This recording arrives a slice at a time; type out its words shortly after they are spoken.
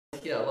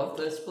with you. I love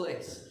this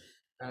place.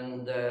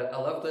 And I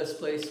love this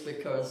place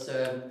because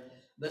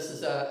this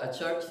is a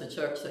church, the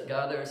church that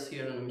gathers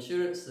here, and I'm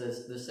sure it's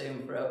the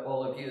same for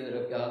all of you that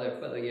have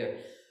gathered, whether you're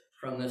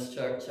from this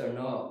church or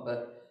not.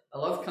 But I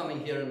love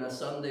coming here on a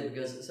Sunday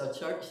because it's a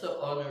church that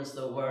honours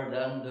the Word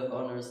and that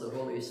honours the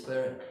Holy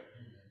Spirit.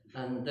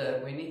 And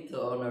we need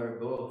to honour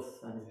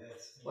both. And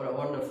what a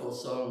wonderful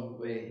song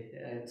we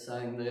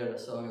sang there, a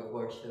song of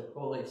worship.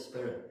 Holy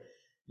Spirit,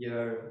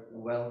 you're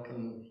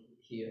welcome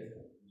here.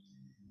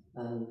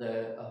 And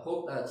I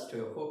hope that's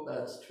true. I hope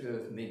that's true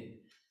of me.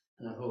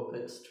 And I hope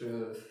it's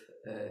true of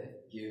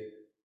you.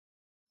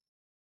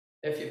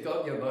 If you've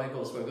got your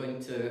Bibles, we're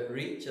going to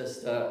read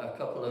just a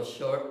couple of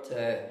short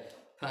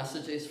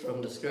passages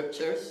from the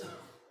Scriptures.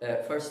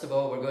 First of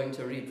all, we're going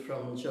to read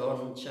from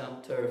John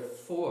chapter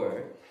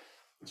 4.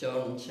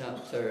 John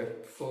chapter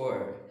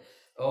 4.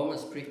 I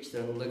almost preached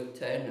in Luke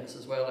 10. It's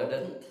as well I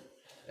didn't,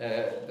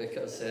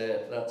 because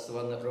that's the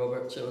one that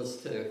Robert chose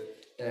to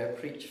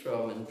preach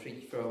from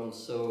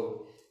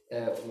so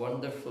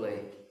wonderfully.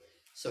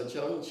 So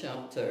John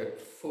chapter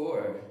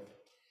 4.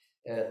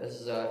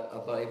 This is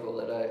a Bible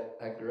that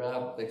I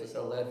grabbed because I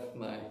left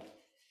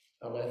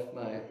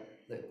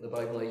the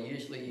Bible I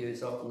usually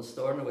use up in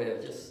Stornoway.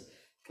 I've just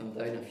come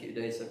down a few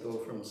days ago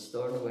from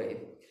Stornoway.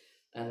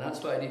 And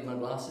that's why I need my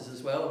glasses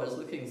as well. I was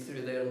looking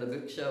through there in the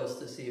bookshelves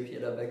to see if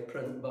you had a big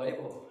print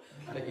Bible.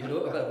 But you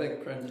don't have a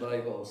big print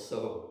Bible,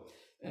 so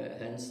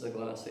hence the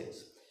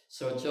glasses.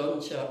 So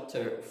John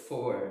chapter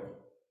 4.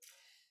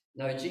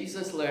 Now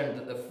Jesus learned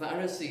that the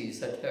Pharisees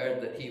had heard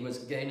that he was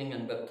gaining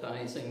and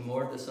baptizing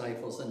more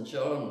disciples than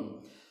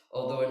John,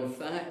 although in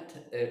fact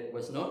it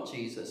was not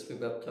Jesus who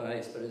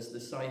baptized, but his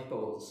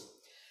disciples.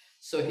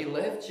 So he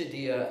left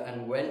Judea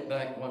and went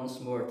back once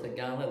more to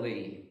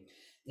Galilee.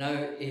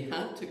 Now, he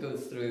had to go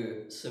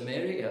through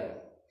Samaria.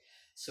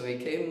 So he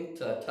came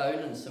to a town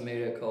in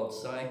Samaria called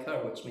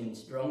Sychar, which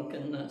means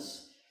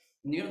drunkenness,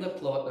 near the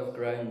plot of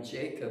ground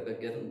Jacob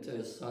had given to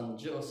his son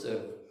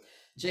Joseph.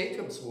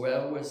 Jacob's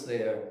well was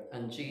there,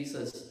 and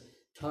Jesus,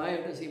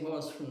 tired as he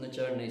was from the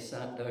journey,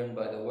 sat down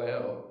by the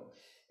well.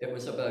 It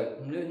was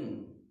about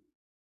noon.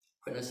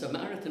 When a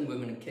Samaritan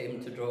woman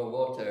came to draw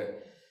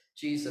water,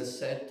 Jesus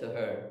said to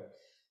her,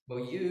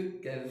 "Will you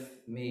give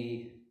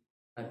me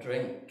a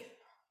drink?"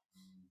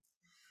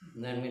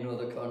 And then we know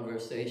the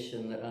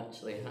conversation that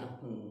actually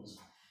happens.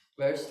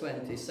 Verse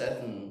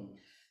 27,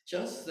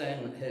 just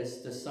then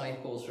his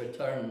disciples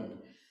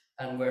returned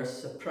and were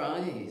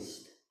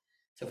surprised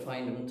to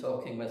find him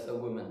talking with a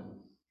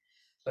woman.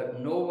 But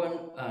no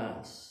one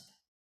asked.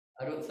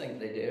 I don't think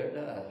they dared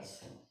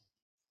ask.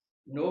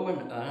 No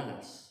one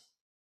asked,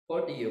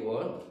 "What do you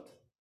want?"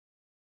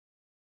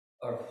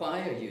 Or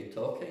 "Why are you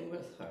talking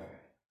with her?"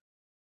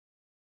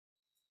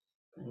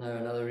 And now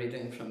another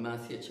reading from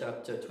Matthew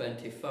chapter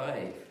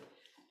 25.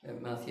 In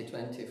Matthew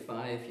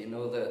 25, you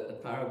know the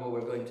parable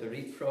we're going to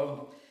read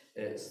from.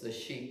 It's the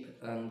sheep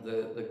and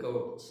the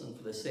goats. And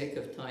for the sake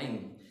of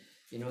time,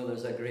 you know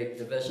there's a great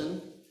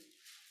division.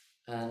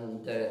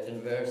 And in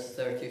verse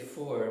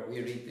 34,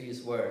 we read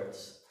these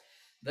words.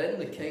 Then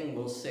the king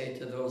will say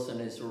to those on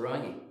his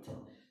right,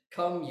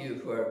 "Come, you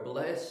who are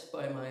blessed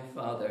by my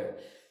Father,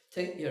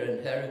 take your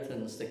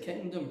inheritance, the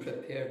kingdom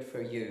prepared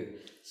for you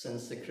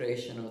since the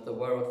creation of the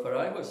world. For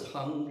I was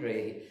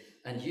hungry,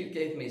 and you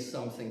gave me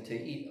something to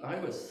eat. I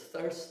was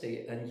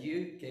thirsty, and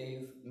you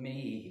gave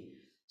me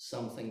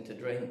something to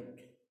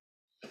drink.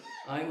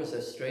 I was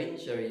a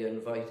stranger, you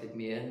invited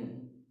me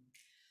in.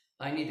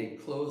 I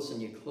needed clothes,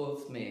 and you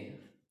clothed me.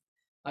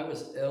 I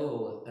was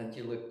ill, and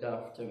you looked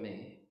after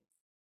me."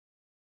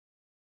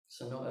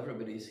 So not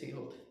everybody's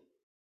healed.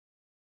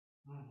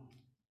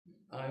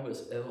 I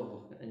was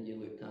ill, and you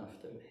looked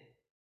after me.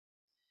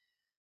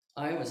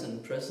 I was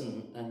in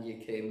prison, and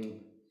you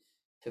came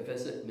to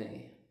visit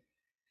me.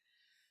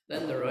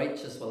 Then the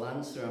righteous will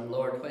answer him,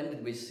 "Lord, when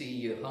did we see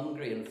you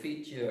hungry and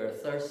feed you, or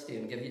thirsty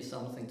and give you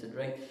something to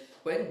drink?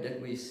 When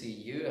did we see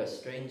you, a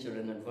stranger,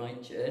 and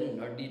invite you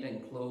in, or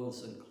needing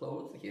clothes and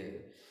clothe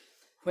you?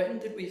 When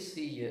did we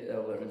see you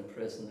ill or in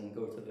prison and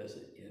go to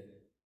visit you?"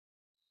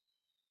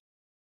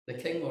 The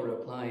king will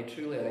reply,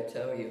 "Truly I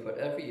tell you,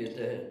 whatever you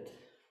did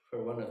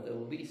for one of the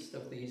least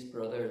of these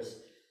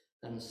brothers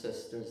and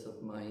sisters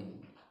of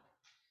mine,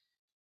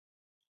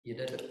 you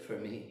did it for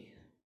me."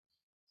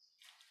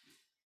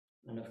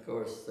 And of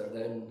course, there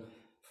then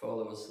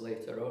follows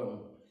later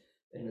on,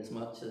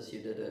 "Inasmuch as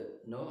you did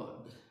it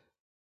not,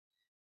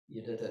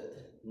 you did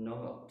it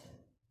not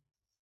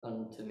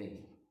unto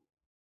me."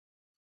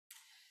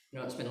 You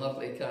know, it's been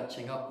lovely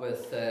catching up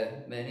with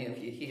many of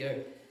you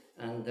here,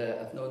 and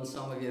I've known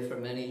some of you for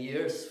many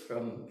years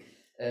from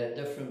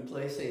different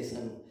places,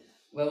 and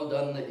well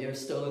done that you're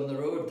still in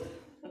the road.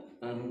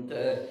 And,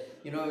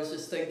 you know, I was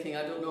just thinking,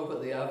 I don't know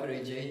what the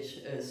average age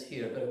is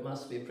here, but it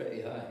must be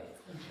pretty high.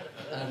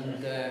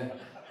 And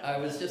I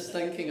was just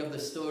thinking of the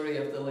story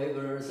of the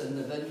labourers in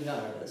the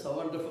vineyard. It's a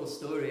wonderful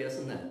story,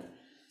 isn't it?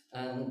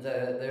 And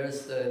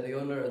there's the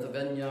owner of the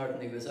vineyard,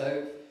 and he was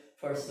out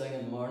first thing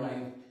in the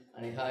morning,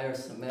 and he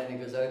hires some men. He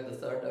goes out the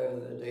third hour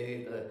of the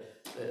day,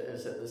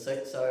 is it the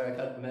 6th hour? I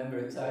can't remember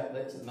exactly,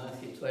 it's in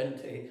Matthew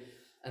 20.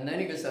 And then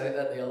he goes out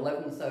at the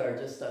 11th hour,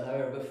 just an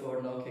hour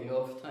before knocking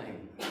off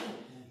time.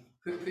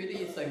 Who do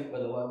you think were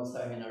the ones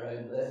hanging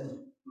around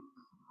then?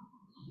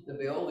 They'd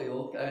be all the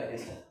old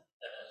guys.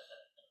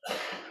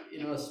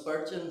 You know,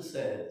 Spurgeon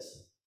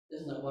says,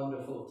 isn't it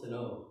wonderful to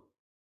know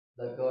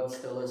that God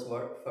still has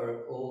work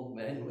for old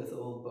men with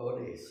old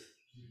bodies?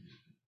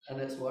 And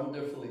it's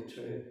wonderfully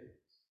true.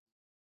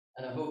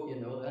 And I hope you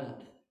know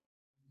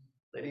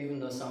that even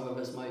though some of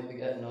us might be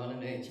getting on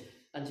in age,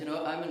 and you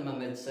know, I'm in my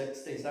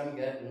mid-60s, I'm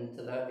getting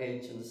to that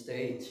age and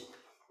stage,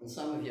 and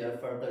some of you are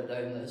further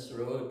down this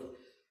road.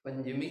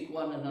 When you meet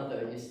one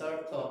another, you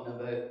start talking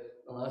about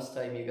the last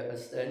time you got a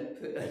stent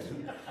put in,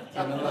 you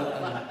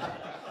know,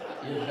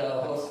 and you've got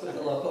a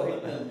hospital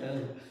appointment,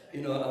 and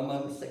you know, a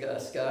month to get a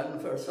scan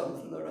for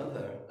something or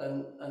other,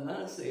 and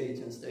that's the age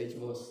and stage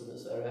most of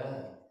us are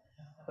at.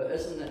 But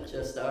isn't it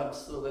just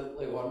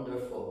absolutely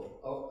wonderful?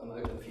 Oh, I'm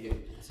out of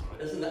you.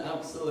 Isn't it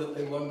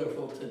absolutely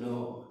wonderful to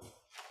know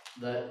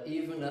that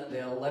even at the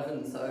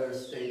 11th hour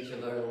stage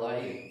of our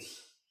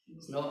lives,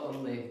 it's not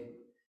only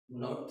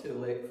not too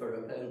late for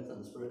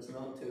repentance, but it's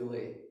not too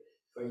late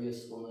for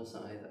usefulness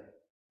either.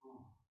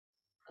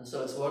 And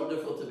so it's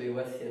wonderful to be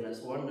with you, and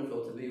it's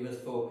wonderful to be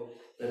with folk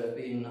that have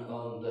been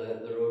on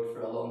the road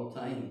for a long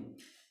time.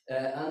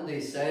 Andy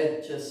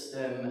said just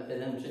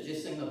in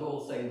introducing the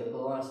whole thing that the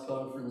last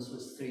conference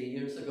was 3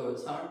 years ago.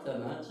 It's hard to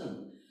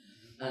imagine.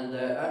 And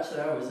actually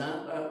I was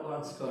at that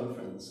last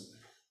conference,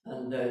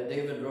 and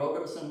David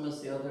Robertson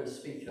was the other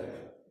speaker.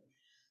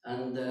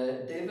 And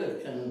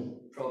David can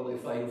probably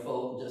find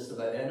fault in just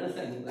about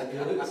anything that he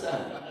looks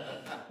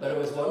at. But it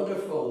was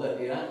wonderful that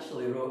he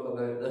actually wrote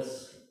about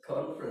this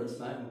conference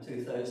back in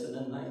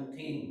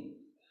 2019.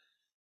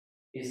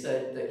 He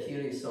said that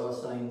here he saw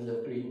signs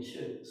of green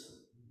shoots.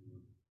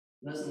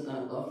 And isn't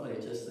that lovely,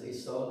 just that he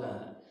saw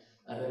that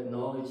and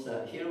acknowledged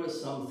that here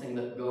was something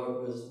that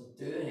God was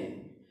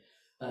doing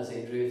as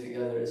he drew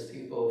together his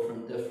people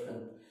from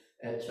different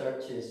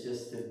churches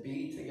just to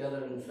be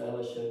together in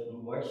fellowship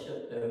and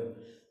worship him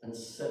and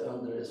sit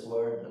under his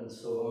word and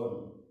so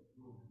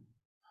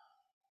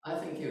on. I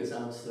think he was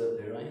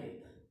absolutely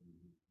right.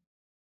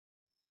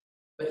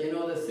 But you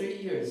know, the 3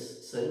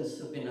 years since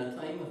have been a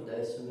time of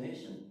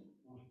decimation.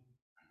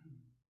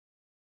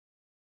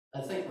 I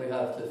think we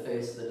have to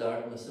face the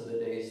darkness of the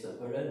days that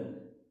we're in.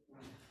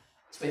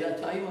 It's been a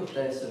time of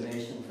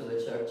decimation for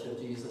the Church of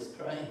Jesus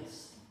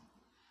Christ.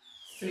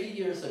 3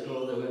 years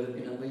ago, there would have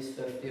been at least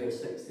 50 or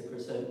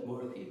 60%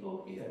 more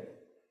people here.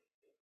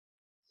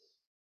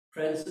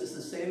 Friends, it's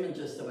the same in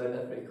just about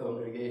every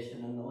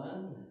congregation in the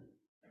land.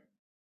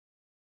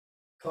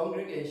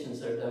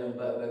 Congregations are down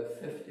by about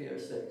 50 or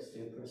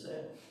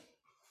 60%.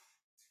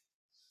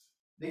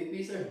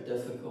 These are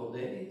difficult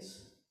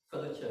days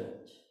for the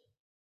church.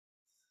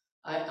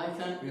 I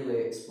can't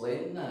really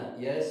explain that.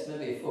 Yes,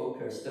 maybe folk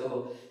are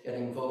still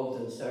getting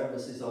involved in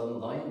services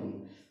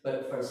online,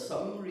 but for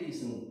some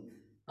reason,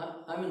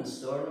 I'm in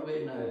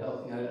Stornoway now,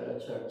 helping out at a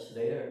church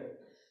there,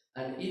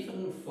 and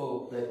even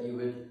folk that you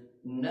would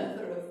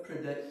never have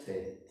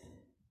predicted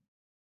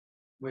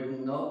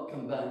would not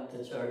come back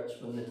to church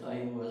when the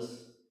time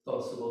was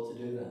possible to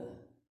do that.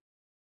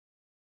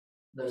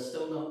 They're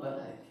still not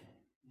back.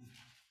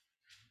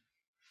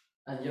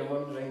 And you're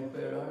wondering,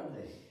 where are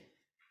they?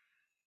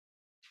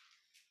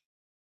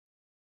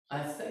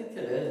 I think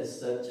it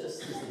is that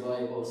just as the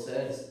Bible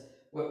says,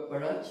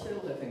 we're actually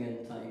living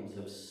in times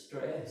of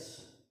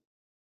stress.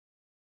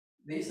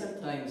 These are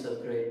times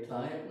of great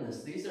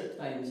tiredness. These are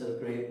times of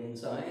great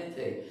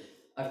anxiety.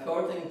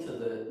 According to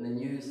the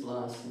news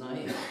last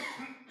night,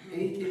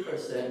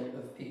 80%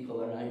 of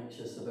people are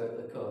anxious about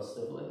the cost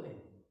of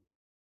living.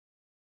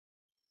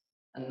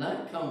 And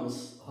that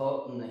comes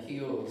hot on the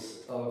heels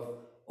of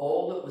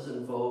all that was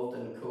involved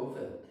in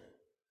COVID,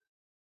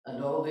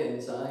 and all the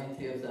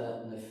anxiety of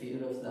that, and the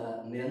fear of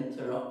that, and the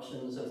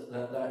interruptions of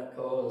that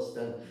caused,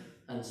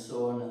 and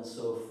so on and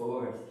so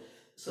forth.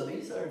 So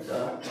these are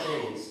dark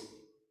days,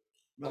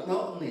 but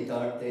not only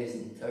dark days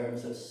in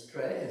terms of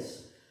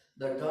stress,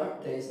 they're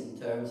dark days in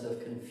terms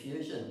of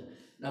confusion.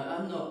 Now,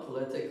 I'm not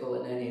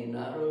political in any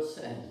narrow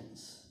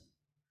sense,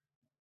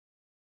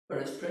 but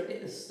it's pretty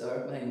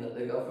disturbing that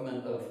the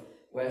government of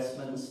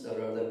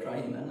Westminster, or the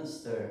Prime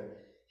Minister,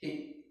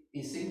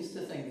 he seems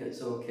to think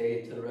it's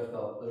okay to rip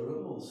up the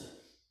rules.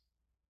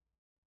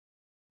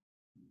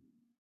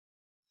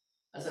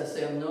 As I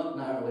say, I'm not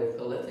narrowly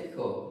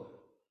political,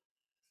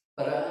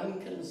 but I am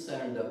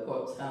concerned at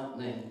what's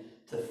happening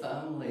to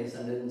families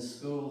and in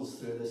schools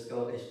through the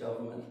Scottish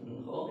Government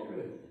and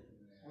Holyrood.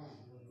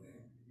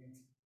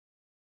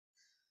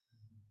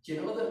 Do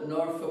you know that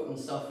Norfolk and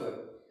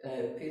Suffolk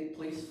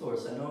police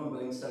force, I know I'm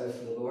going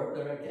south of the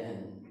border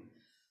again,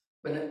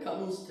 when it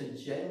comes to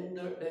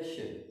gender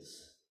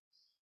issues,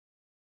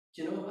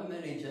 do you know how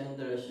many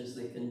gender issues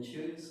they can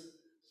choose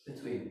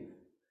between?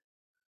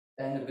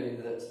 Anybody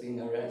that's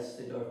being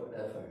arrested or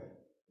whatever.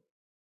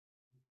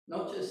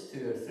 Not just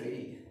 2 or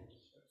 3.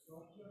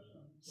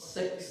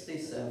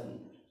 67.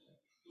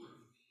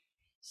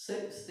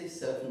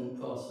 67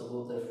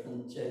 possible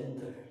different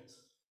genders.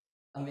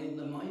 I mean,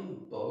 the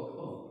mind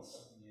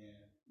boggles.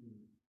 Yeah.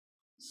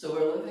 So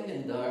we're living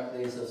in dark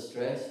days of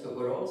stress, but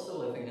we're also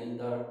living in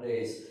dark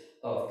days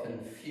of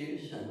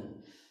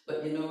confusion.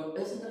 But you know,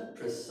 isn't it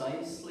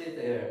precisely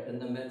there in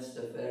the midst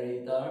of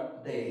very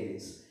dark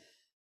days?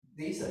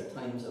 These are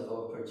times of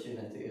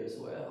opportunity as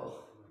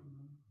well.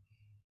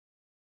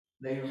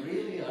 They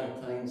really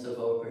are times of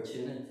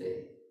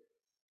opportunity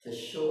to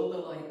show the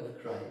light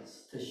of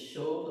Christ, to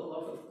show the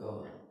love of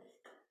God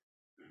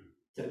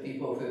to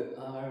people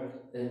who are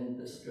in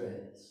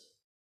distress.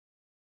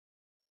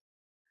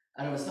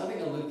 And I was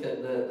having a look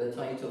at the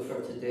title for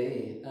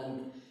today,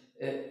 and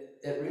it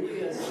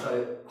really is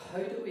about how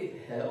do we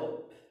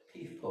help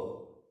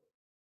people?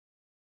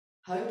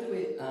 How do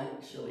we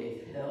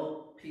actually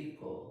help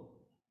people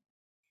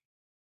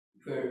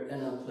who are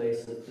in a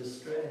place of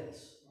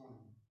distress?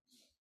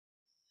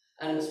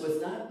 And it's with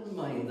that in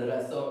mind that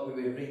I thought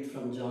we would read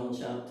from John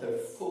chapter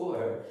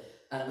 4,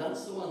 and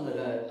that's the one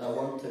that I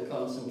want to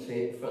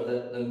concentrate for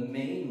the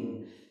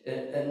main,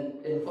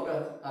 in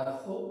what I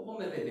hope will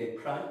maybe be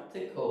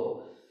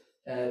practical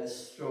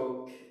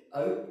stroke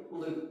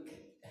outlook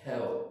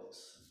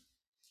helps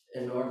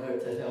in order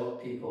to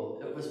help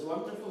people. It was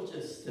wonderful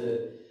just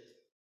to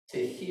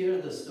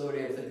hear the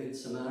story of the Good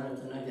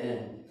Samaritan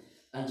again,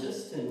 and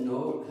just to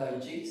note how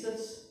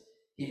Jesus,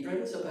 he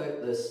brings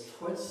about this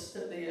twist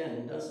at the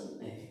end,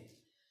 doesn't he?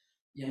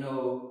 You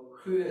know,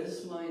 who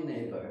is my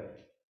neighbour?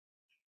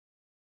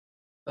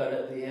 But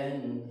at the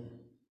end,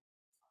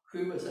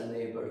 who was a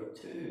neighbour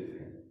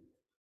to?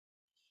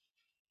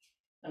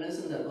 And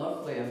isn't it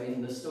lovely? I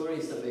mean, the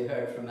stories that we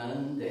heard from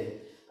Andy,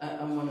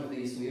 I'm one of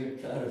these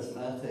weird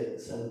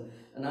charismatics,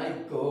 and I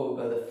go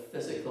by the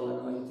physical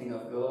anointing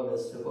of God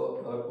as to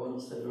what God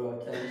wants to draw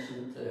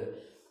attention to.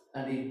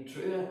 And he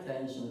drew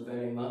attention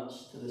very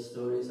much to the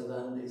stories of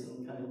Andy's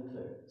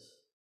encounters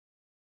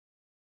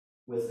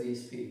with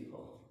these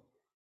people.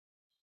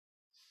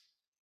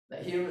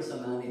 That here was a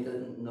man he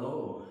didn't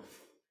know,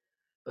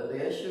 but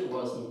the issue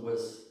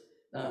was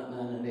that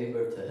man a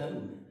neighbour to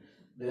him.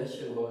 The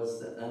issue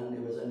was that Andy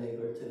was a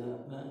neighbour to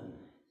that man.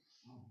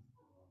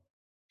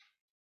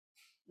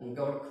 And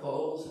God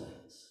calls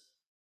us.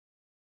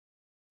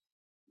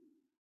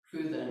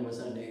 Who then was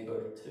a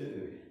neighbour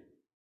to?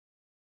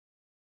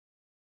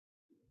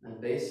 And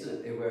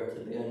basically we're to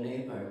be a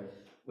neighbour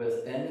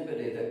with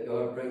anybody that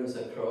God brings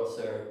across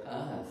our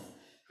path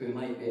who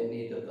might be in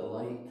need of the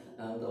light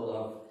and the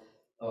love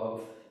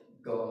of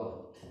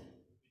God.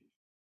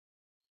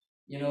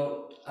 You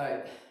know,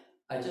 I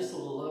just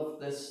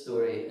love this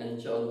story in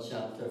John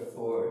chapter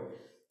 4,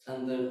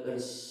 and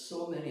there's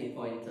so many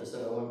pointers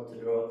that I want to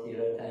draw to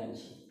your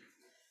attention.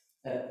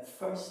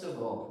 First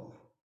of all,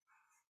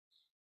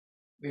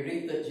 we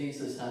read that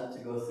Jesus had to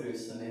go through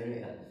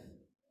Samaria.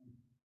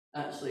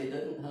 Actually, he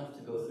didn't have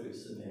to go through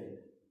Samaria.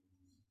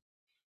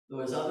 There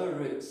was other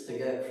routes to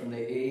get from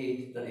the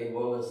A that he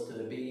was to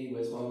the B he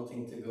was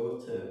wanting to go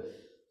to,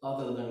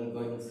 other than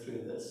going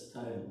through this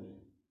town.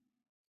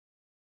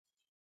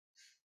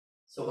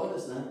 So what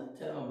does that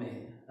tell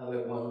me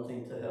about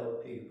wanting to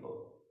help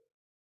people?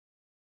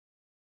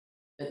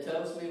 It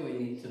tells me we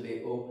need to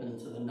be open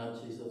to the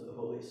nudges of the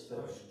Holy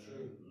Spirit. That's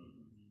true.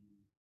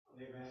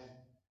 Amen.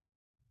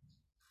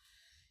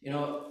 You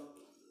know,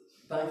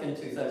 back in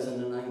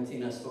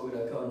 2019, I spoke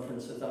at a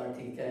conference with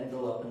R.T.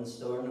 Kendall up in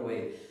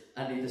Stornoway,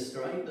 and he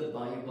described the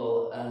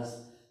Bible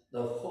as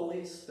the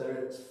Holy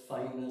Spirit's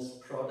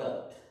finest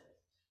product.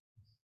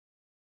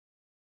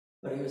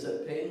 But he was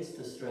at pains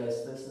to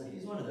stress this, and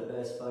he's one of the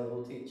best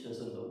Bible teachers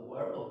in the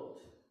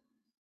world.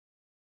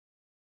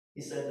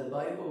 He said the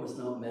Bible was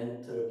not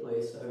meant to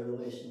replace our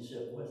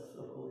relationship with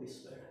the Holy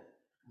Spirit.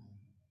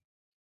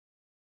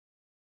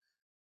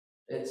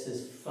 It's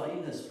his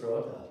finest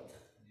product.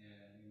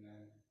 Yeah,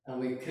 amen.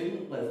 And we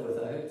couldn't live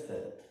without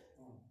it.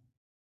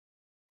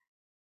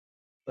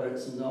 But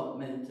it's not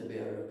meant to be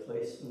a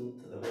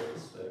replacement to the Holy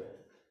Spirit.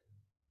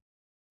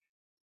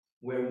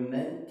 We're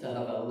meant to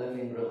have a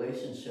living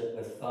relationship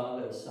with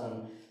Father,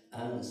 Son,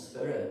 and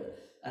Spirit.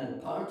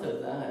 And part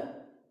of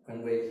that,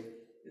 when we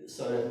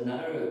sort of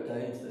narrow it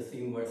down to the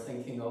theme we're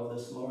thinking of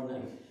this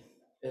morning,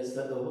 is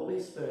that the Holy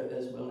Spirit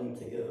is willing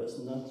to give us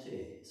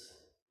nudges.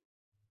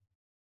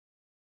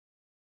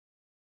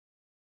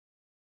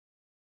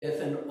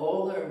 If in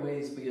all our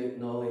ways we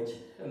acknowledge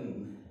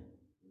Him,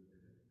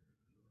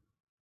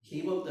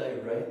 He will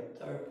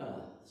direct our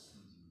paths.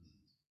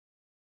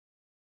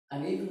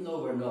 And even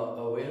though we're not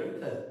aware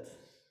of it,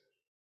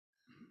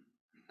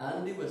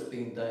 Andy was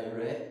being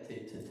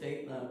directed to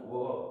take that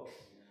walk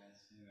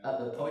at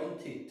the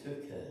point he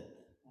took it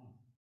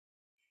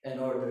in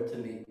order to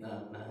meet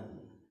that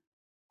man.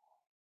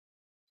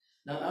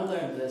 Now, I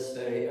learned this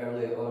very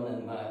early on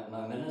in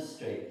my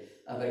ministry.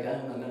 I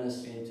began my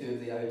ministry in two of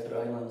the outer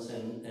islands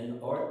in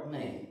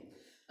Orkney.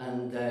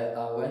 And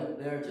I went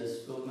there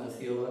just with my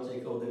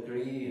theological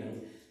degree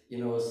and,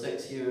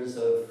 6 years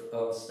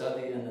of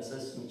study and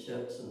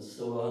assistantships and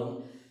so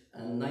on.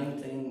 And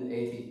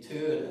 1982, I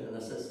did an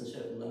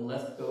assistantship in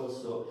Linlithgow,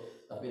 so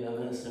I've been a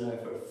minister now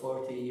for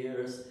 40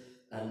 years,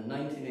 and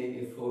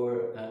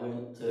 1984 I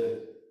went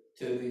to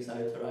two of these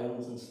outer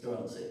islands in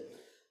Stronsay.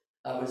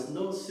 I was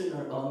no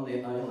sooner on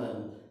the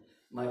island,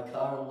 my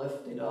car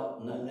lifted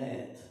up in a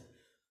net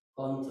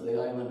onto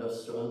the island of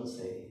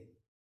Stronsay,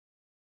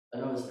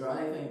 and I was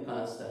driving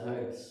past a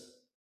house,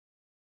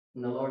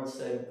 and the Lord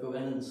said, go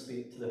in and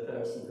speak to the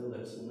person who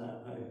lives in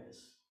that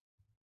house.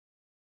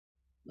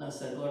 And I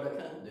said, Lord,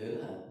 I can't do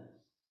that.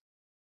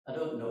 I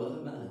don't know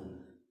the man.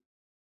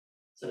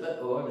 It's a bit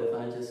odd if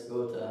I just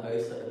go to a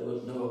house that I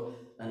don't know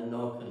and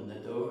knock on the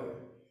door.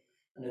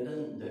 And I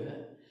didn't do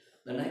it.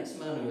 The next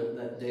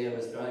that day I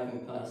was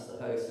driving past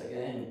the house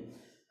again,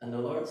 and the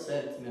Lord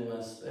said to me in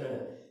my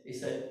spirit, he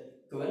said,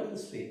 go in and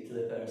speak to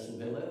the person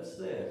who lives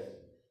there.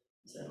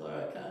 I said, Lord,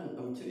 I can't.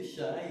 I'm too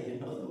shy,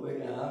 the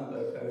way I am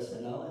by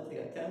personality.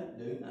 I can't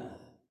do that.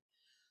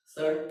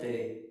 Third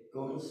day,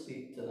 go and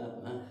speak to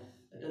that man.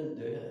 I didn't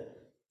do it.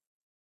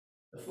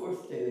 The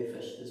fourth day, they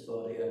fished his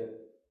body out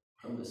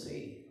from the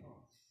sea.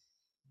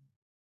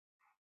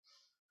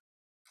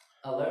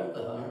 I learned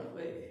the hard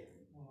way.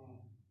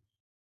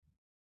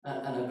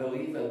 And I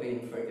believe I've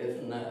been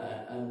forgiven.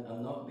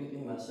 I'm not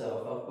beating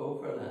myself up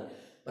over that.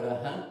 But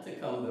I had to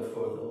come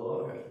before the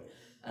Lord.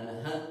 And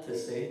I had to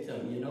say to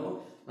him,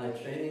 my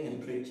training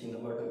in preaching the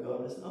Word of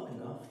God is not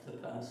enough to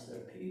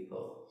pastor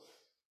people.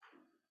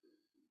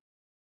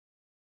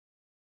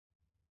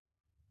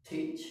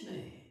 Teach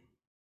me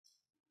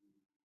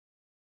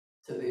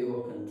to be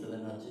open to the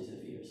nudges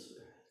of your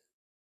Spirit.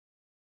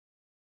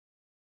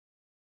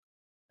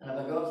 And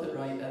have I got it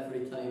right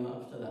every time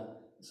after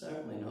that?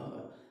 Certainly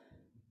not.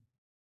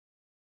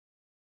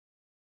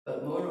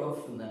 But more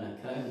often than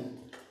I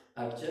count,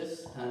 I've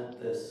just had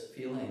this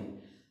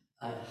feeling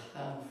I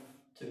have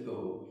to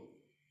go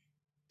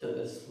to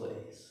this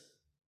place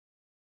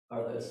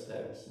or this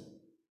person.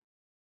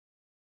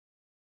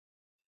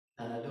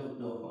 And I don't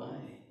know why.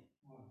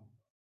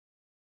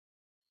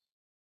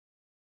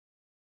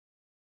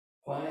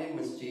 Why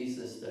was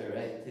Jesus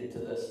directed to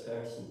this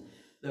person?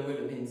 There would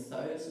have been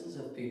thousands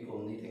of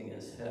people needing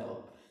his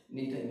help,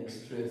 needing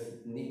his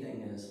truth,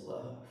 needing his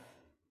love.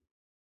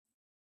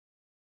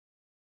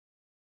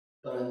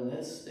 But on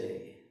this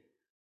day,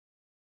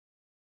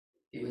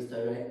 he was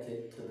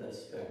directed to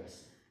this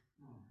person.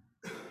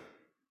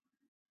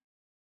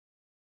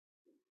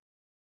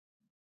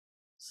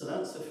 So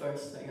that's the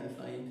first thing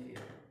I find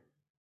here.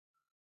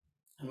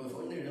 And we've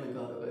only really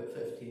got about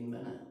 15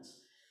 minutes.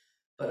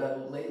 But I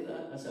will lay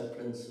that as a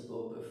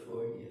principle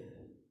before you.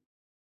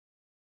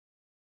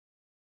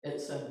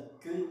 It's a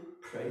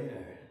good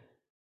prayer.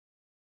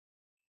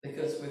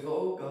 Because we've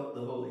all got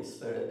the Holy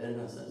Spirit in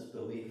us as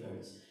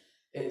believers.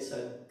 It's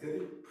a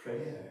good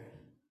prayer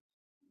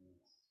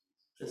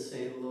to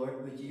say,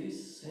 Lord, would you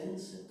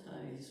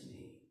sensitize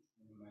me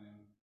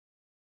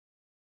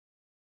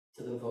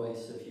to the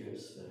voice of your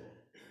Spirit?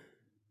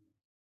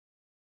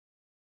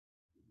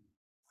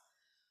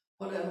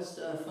 What else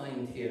do I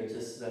find here?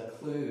 Just a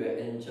clue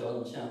in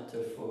John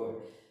chapter 4,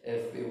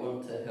 if we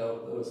want to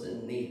help those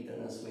in need,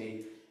 and as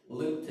we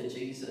look to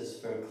Jesus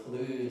for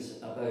clues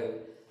about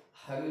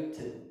how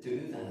to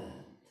do that.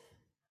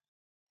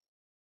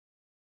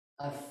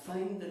 I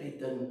find that he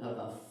didn't have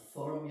a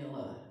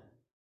formula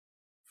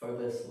for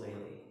this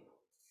lady.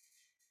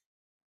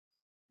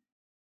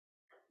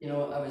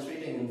 I was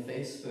reading on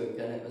Facebook,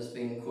 and it was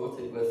being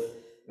quoted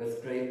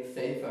with great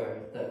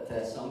favour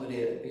that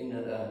somebody had been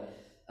at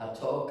a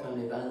talk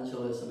on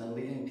evangelism and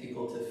leading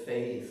people to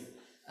faith.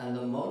 And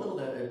the model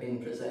that had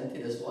been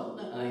presented is one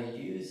that I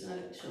use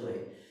actually.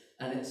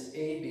 And it's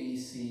A, B,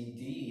 C,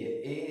 D.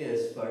 A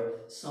is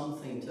for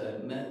something to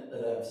admit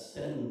that I've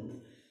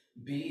sinned.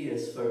 B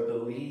is for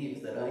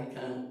believe that I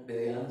can't be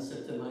the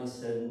answer to my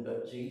sin,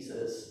 but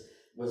Jesus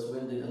was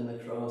wounded on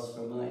the cross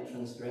for my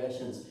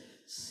transgressions.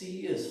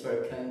 C is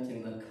for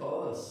counting the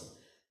cost.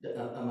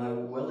 Am I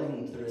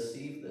willing to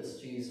receive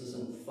this Jesus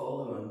and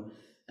follow him?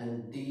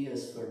 And D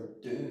is for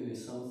do,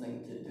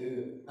 something to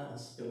do,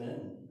 ask him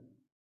in.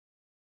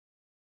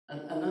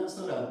 And that's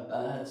not a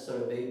bad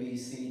sort of A, B,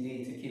 C,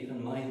 D to keep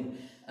in mind.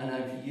 And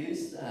I've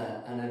used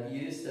that, and I've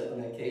used it on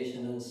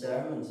occasion in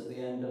sermons, at the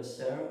end of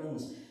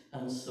sermons,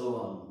 and so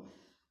on.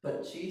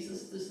 But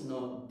Jesus does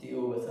not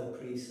deal with a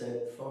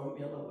preset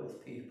formula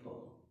with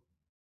people.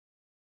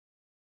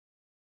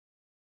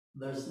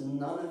 There's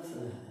none of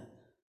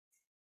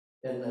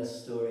that in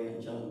this story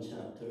in John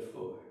chapter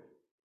 4.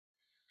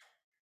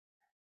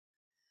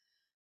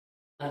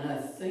 And I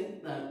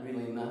think that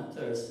really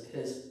matters.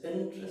 His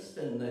interest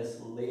in this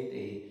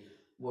lady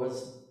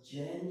was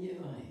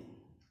genuine.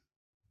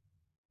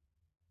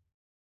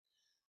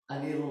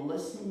 And he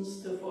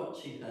listens to what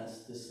she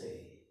has to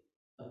say,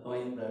 a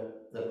point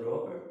that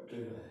Robert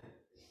drew out.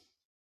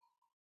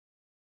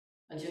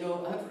 And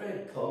I've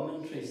read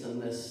commentaries on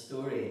this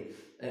story,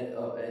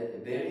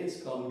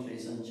 various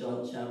commentaries on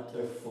John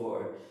chapter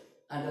 4,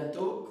 and I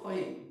don't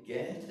quite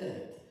get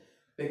it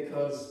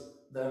because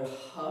they're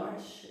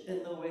harsh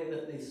in the way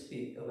that they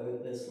speak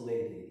about this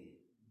lady.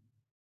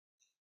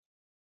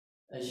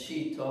 as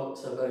she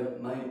talks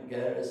about Mount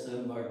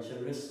Gerizim or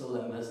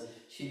Jerusalem, as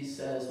she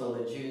says, well,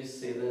 the Jews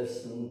say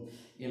this, and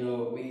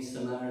we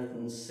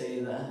Samaritans say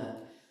that.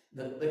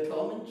 The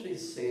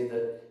commentaries say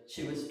that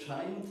she was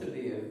trying to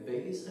be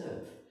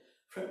evasive.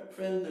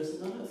 Friend, there's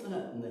none of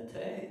that in the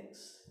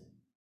text.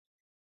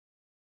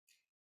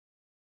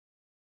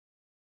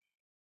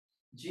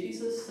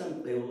 Jesus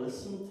simply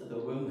listened to the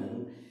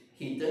woman.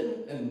 He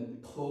didn't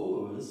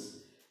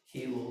impose,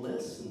 he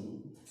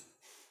listened,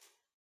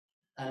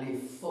 and he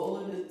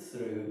followed it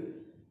through,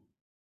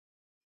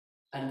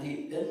 and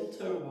he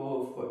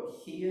interwove what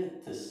he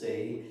had to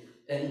say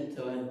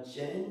into a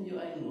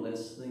genuine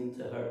listening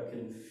to her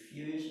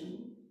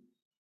confusion,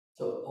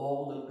 to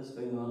all that was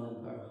going on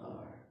in her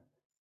heart.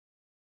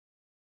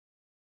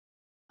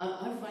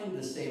 I find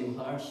the same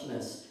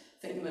harshness.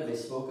 I think I maybe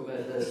spoke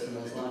about this when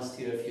I was last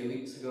here a few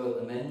weeks ago at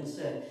the men's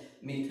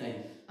meeting.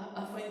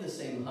 I find the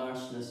same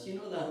harshness. You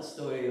know that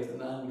story of the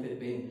man who had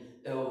been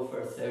ill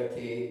for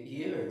 38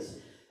 years?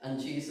 And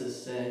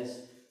Jesus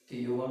says, do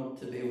you want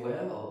to be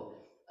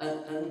well?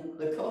 And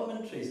the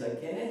commentaries,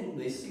 again,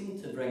 they seem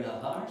to bring a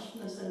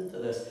harshness into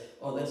this.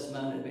 Oh, this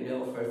man had been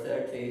ill for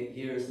 38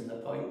 years, and the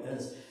point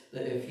is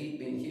that if he'd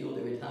been healed,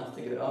 he would have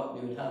to get up,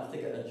 and he would have to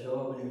get a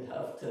job, and he would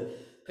have to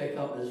pick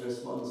up his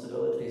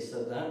responsibilities.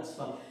 So that's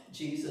why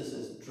Jesus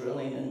is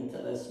drilling into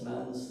this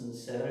man's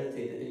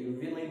sincerity. Did he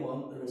really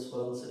want the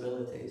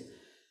responsibilities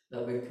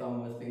that would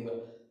come with being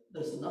well?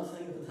 There's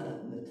nothing of that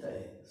in the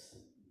text.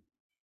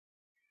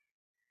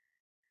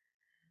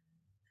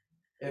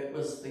 It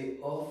was the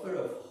offer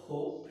of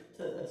hope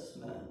to this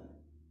man.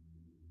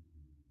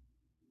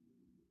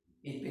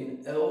 He'd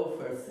been ill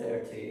for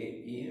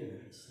 38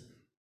 years.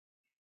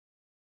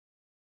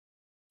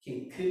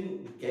 He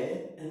couldn't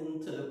get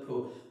into the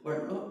pool.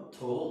 We're not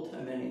told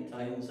how many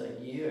times a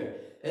year,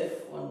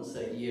 if once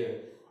a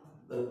year,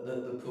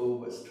 the pool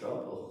was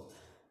troubled.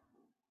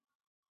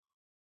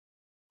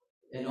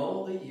 In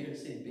all the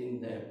years he'd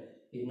been there,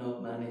 he'd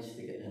not managed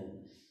to get in.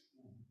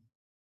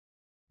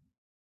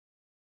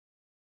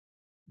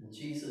 And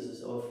Jesus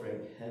is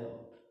offering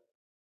help,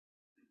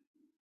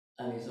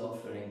 and he's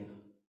offering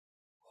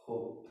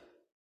hope.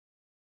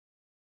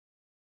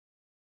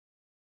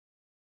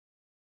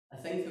 I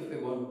think if we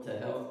want to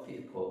help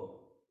people,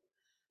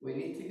 we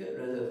need to get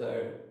rid of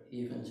our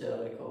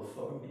evangelical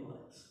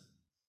formulas.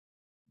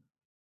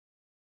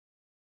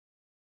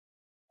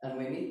 And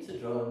we need to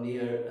draw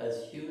near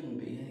as human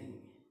being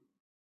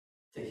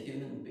to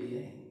human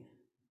being.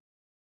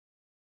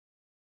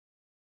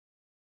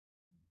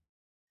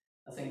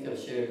 I think I've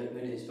shared at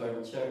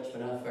Moodiesburn Church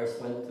when I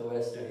first went to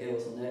Wester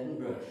Hales in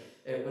Edinburgh,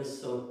 it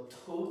was so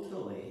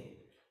totally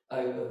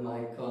out of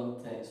my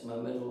context, my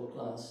middle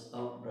class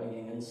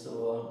upbringing and so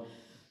on.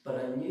 But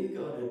I knew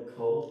God had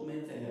called me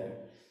there,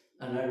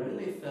 and I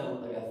really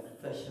felt like a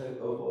fish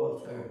out of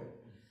water.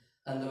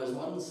 And there was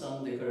one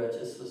Sunday where I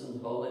just was on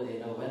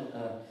holiday, and I went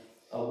a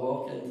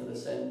walk into the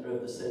centre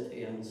of the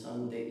city on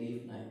Sunday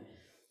evening.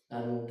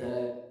 And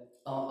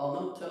I'll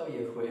not tell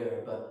you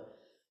where, but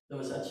there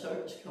was a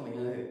church coming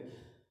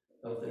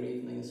out of their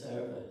evening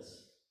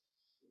service.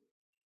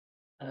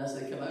 And as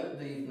they came out of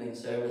the evening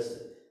service,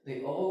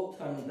 they all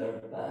turned their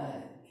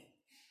back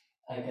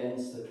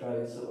against the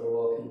crowds that were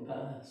walking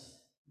past,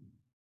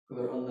 who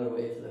were on their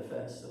way to the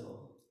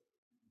festival.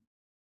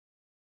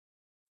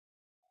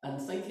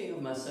 And thinking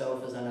of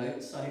myself as an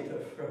outsider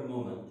for a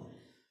moment,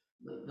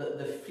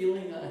 the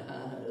feeling I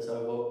had as I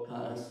walked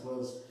past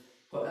was,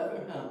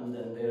 whatever happened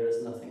in there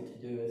has nothing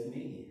to do with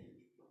me.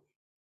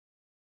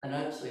 And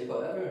actually,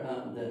 whatever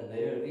happened in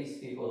there, these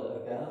people that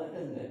are gathered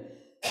in there,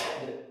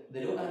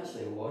 they don't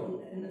actually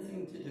want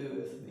anything to do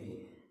with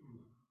me.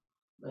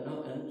 They're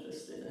not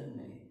interested in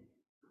me.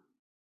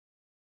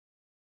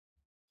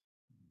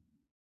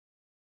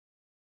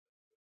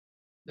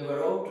 They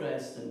were all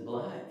dressed in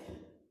black.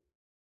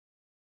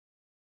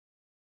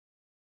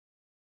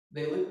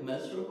 They looked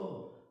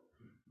miserable.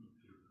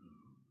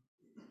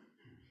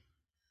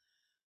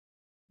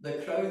 The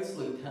crowds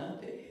looked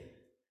happy.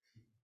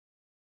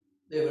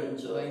 They were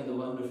enjoying the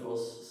wonderful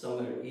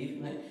summer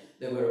evening.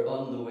 They were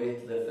on the way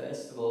to the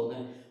festival.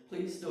 Now,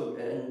 please don't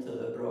get into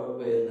the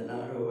Broadway and the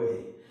narrow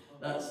way.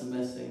 That's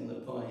missing the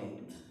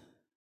point.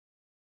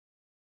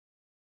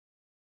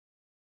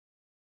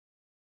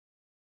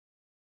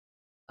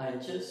 I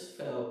just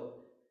felt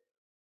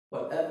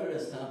whatever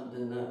has happened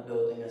in that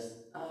building has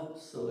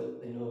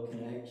absolutely no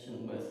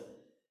connection with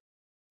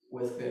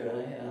where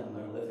I am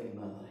or living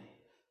my life.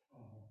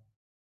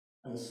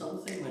 And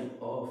something went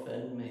off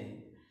in me.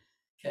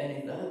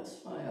 Kenny, that's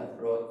why I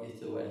brought you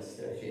to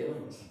Wester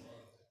Hales.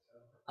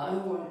 I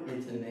want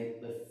you to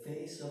make the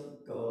face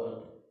of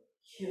God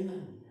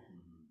human.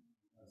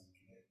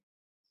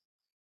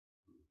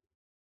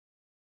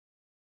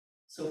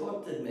 So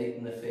what did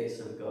making the face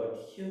of God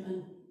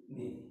human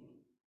mean?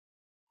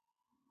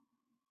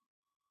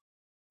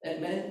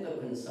 It meant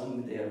that when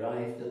somebody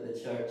arrived at the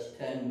church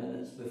 10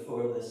 minutes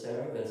before the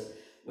service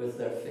with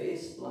their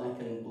face black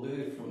and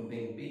blue from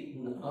being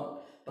beaten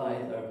up by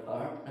their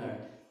partner,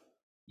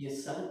 You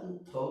sat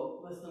and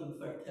talked with them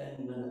for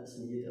 10 minutes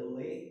and you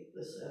delayed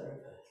the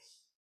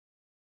service.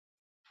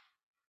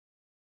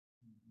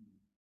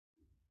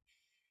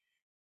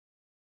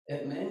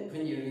 It meant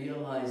when you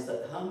realised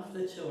that half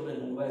the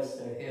children in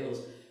Wester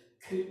Hales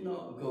could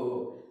not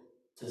go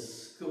to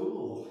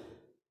school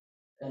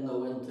in the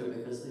winter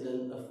because they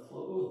didn't have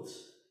clothes,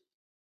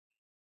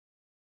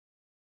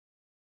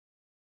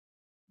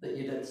 that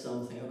you did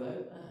something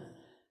about that.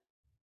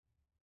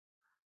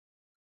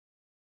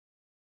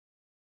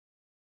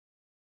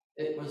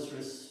 It was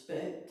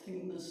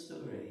respecting the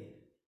story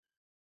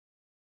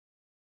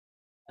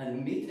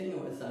and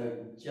meeting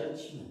without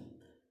judgment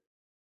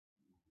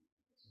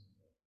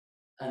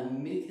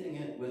and meeting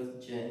it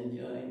with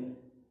genuine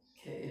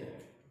care.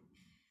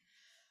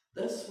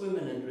 This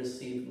woman had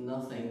received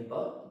nothing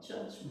but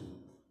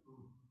judgment.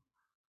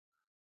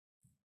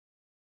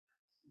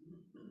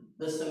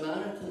 The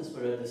Samaritans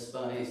were a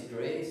despised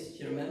race.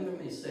 Do you remember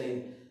me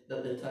saying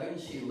that the town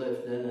she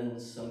lived in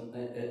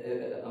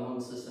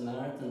amongst the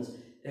Samaritans,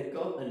 it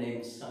got the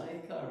name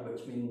Sychar,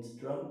 which means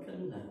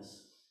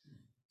drunkenness.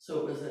 So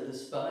it was a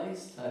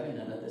despised town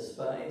and a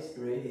despised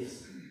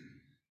race.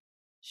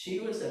 She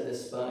was a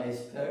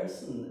despised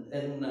person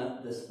in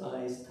that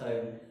despised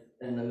town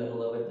in the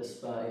middle of a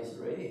despised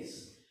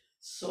race.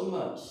 So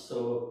much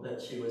so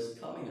that she was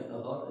coming at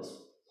the hottest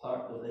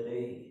part of the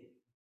day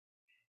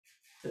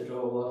to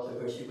draw water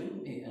where she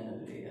wouldn't meet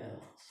anybody else.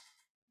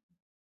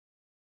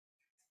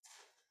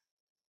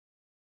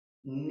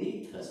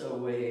 Need has a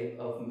way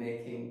of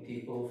making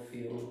people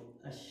feel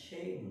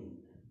ashamed.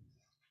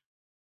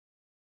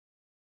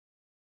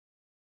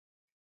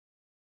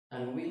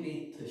 And we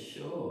need to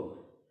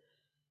show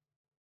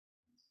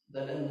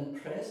that in the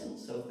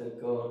presence of the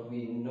God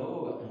we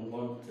know and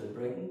want to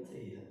bring to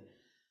you,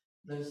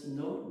 there's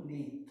no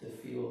need to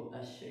feel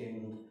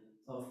ashamed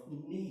of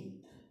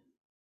need.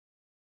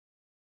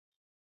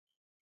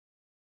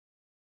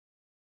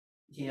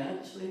 He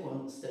actually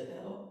wants to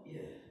help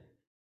you.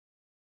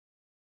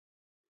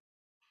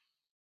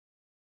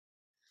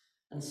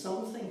 And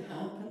something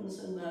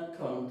happens in that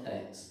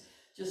context.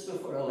 Just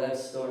before I left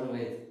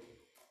Stornoway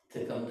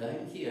to come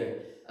down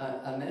here,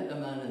 I met a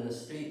man in the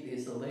street.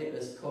 He's the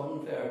latest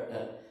convert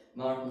at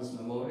Martin's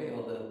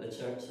Memorial, the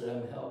church that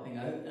I'm helping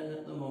out in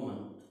at the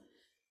moment.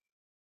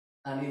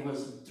 And he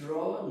was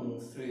drawn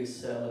through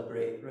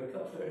Celebrate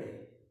Recovery.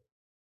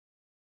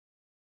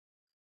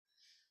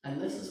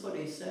 And this is what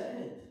he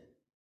said.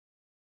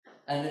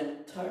 And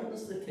it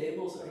turns the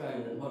tables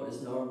around in what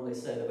is normally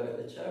said about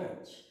the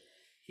church.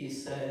 He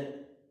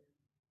said,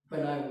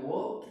 when I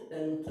walked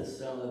in to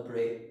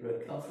Celebrate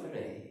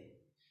Recovery,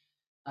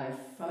 I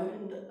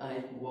found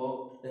I'd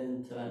walked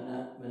into an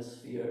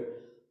atmosphere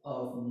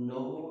of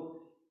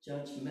no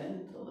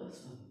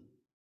judgmentalism.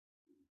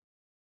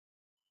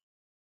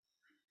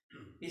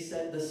 He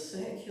said, the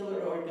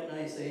secular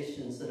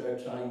organizations that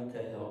are trying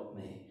to help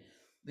me,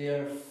 they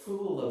are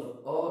full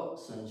of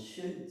oughts and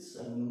shoulds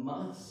and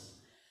musts,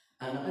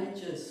 and I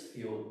just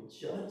feel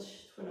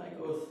judged when I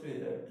go through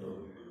their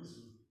doors.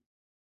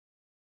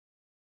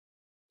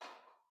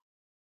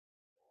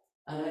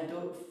 And I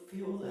don't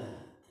feel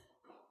that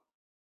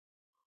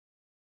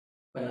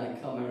when I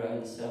come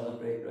around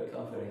Celebrate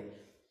Recovery.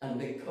 And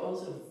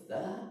because of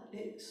that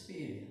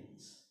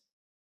experience,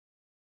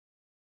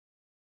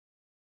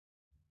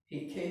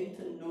 he came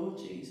to know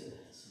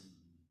Jesus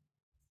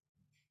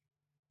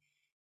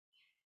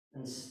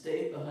and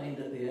stayed behind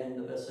at the end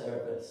of a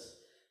service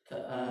to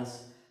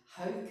ask,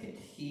 how could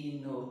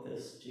he know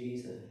this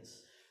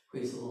Jesus,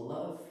 whose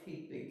love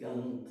he'd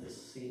begun to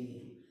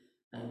see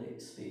and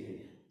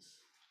experience?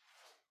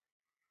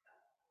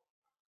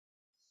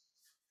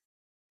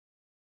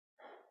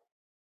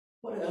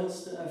 What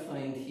else do I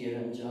find here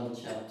in John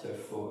chapter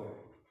 4?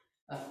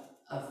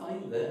 I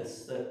find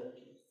this, that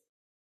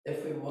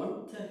if we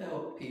want to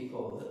help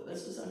people, that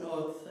this is an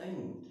odd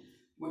thing.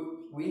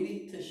 We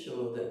need to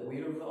show that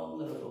we're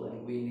vulnerable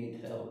and we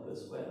need help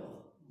as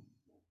well.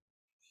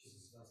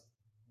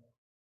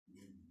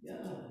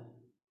 Yeah.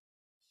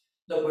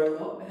 That we're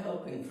not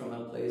helping from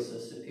a place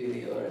of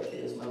superiority,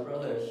 as my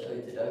brother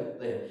shouted out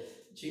there.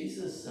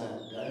 Jesus sat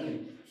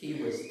down. He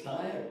was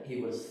tired.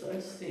 He was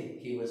thirsty.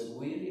 He was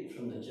wearied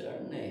from the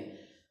journey.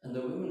 And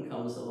the woman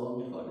comes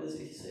along, and what does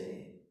he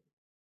say?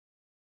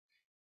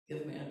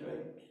 Give me a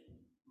drink.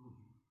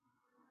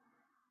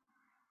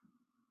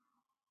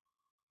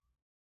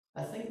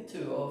 I think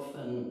too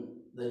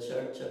often the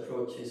church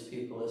approaches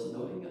people as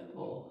knowing it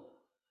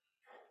all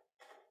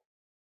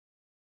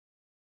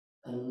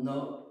and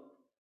not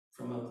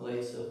from a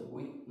place of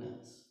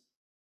weakness.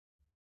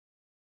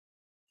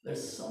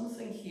 There's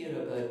something here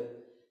about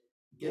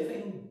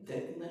giving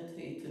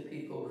dignity to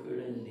people who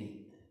are in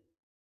need.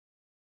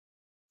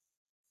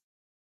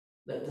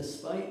 That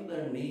despite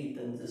their need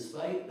and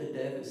despite the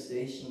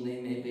devastation they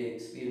may be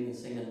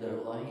experiencing in their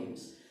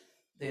lives,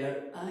 they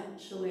are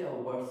actually a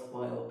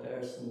worthwhile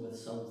person with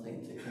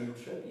something to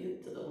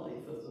contribute to the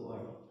life of the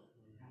world.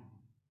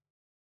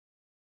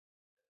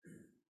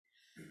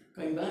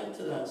 Going back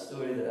to that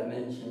story that I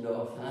mentioned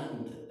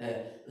offhand,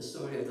 the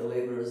story of the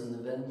labourers in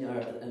the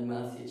vineyard in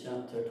Matthew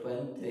chapter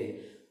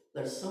 20,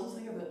 there's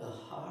something about the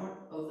heart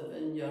of the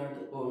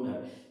vineyard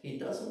owner. He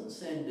doesn't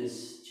send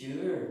his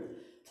steward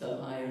to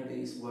hire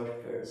these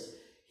workers.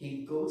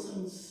 He goes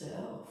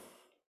himself.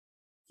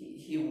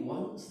 He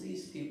wants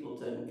these people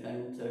to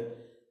encounter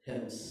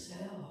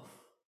himself.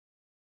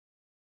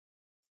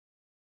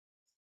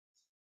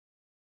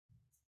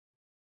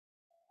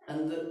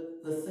 And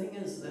the thing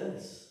is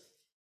this,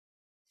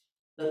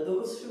 that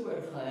those who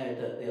were hired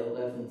at the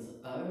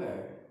 11th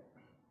hour,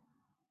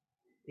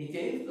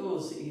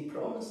 he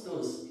promised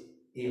those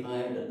he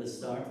hired at the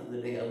start of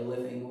the day a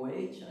living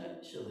wage,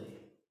 actually.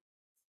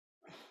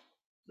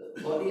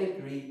 But what he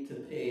agreed to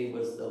pay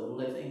was the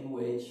living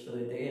wage for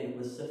the day, and it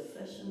was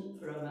sufficient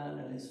for a man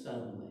and his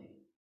family.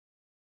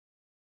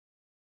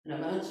 And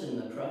imagine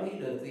the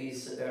pride of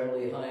these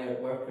early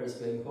hired workers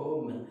going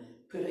home and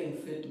putting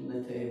food on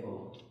the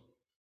table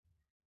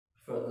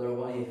for their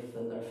wife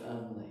and their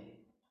family.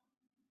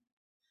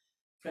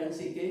 Friends,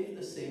 he gave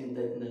the same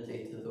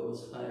dignity to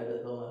those hired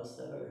at the last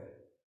hour,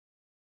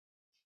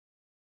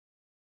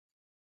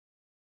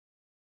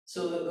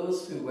 so that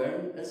those who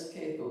weren't as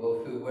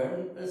capable, who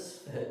weren't as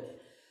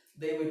fit,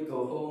 they would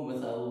go home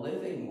with a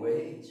living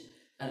wage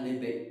and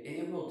they'd be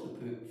able to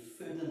put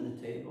food on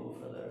the table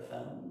for their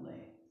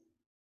family.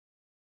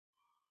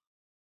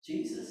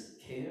 Jesus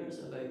cares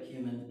about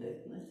human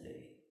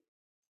dignity.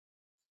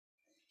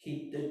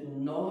 He did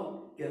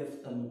not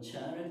give them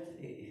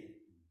charity.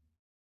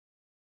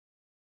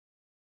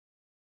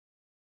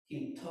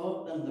 He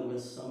taught them there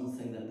was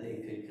something that they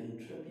could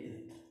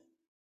contribute,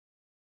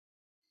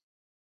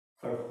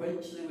 for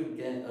which they would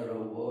get a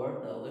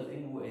reward, a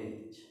living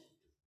wage,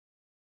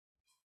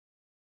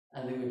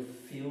 and they would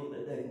feel the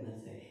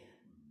dignity.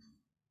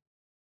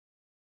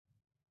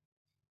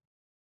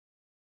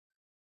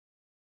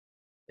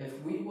 If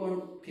we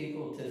want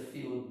people to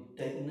feel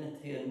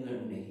dignity in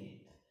their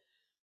need,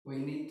 we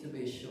need to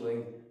be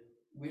showing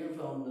we're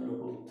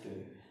vulnerable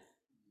too.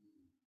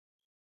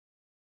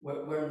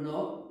 We're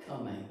not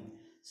coming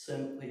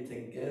simply to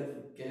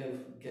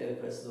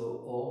give as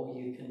though all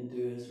you can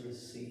do is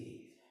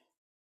receive.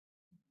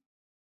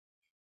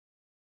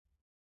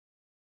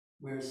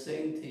 We're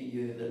saying to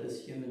you that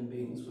as human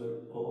beings,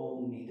 we're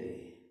all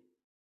needy.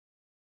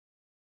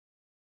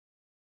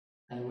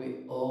 And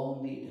we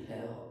all need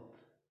help.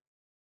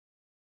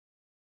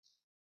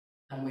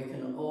 And we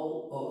can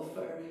all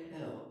offer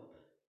help,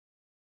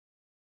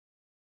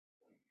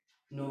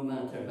 no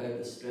matter how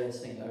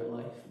distressing our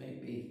life may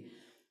be.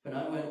 When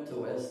I went to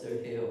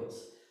Wester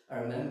Hales, I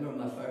remember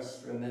my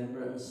first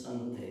Remembrance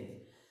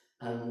Sunday,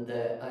 and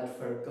I'd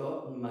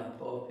forgotten my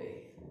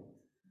poppy.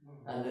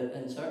 And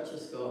in Church of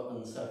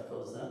Scotland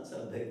circles, that's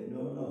a big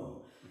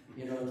no-no,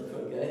 to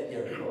forget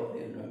your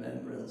poppy on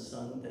Remembrance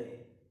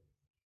Sunday.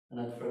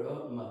 And I'd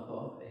forgotten my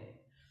poppy.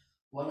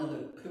 One of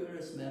the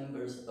poorest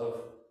members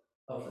of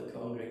the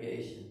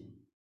congregation,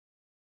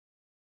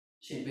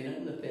 she'd been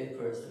in the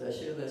papers. Did I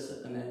share this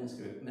at the men's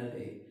group?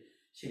 Maybe.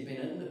 She'd been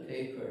in the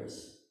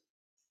papers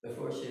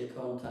before she had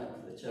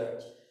contacted the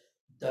church,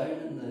 down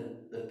in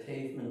the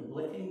pavement,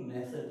 licking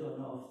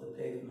methadone off the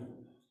pavement,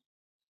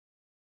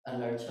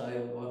 and our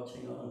child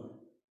watching on.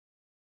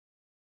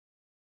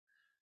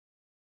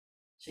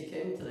 She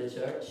came to the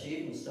church. She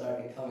even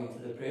started coming to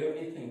the prayer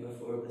meeting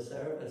before the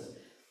service.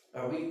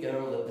 Our wee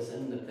girl that was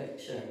in the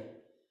picture,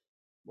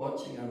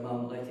 watching her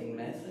mum licking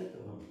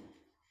methadone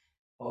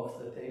off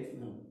the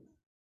pavement.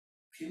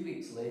 A few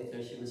weeks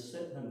later, she was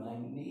sitting on my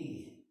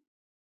knee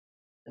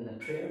in the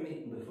prayer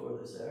meeting before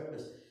the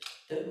service,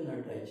 dipping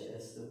her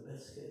digestive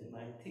biscuit in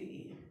my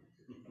tea.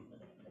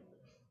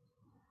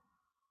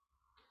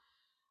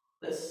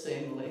 This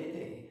same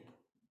lady,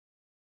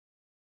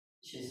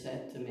 she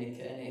said to me,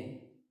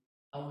 Kenny,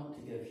 I want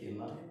to give you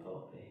my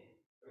poppy.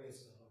 Praise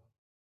the Lord.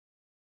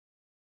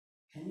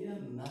 Can you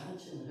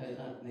imagine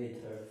how that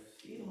made her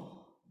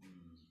feel,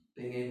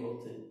 being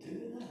able to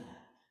do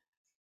that?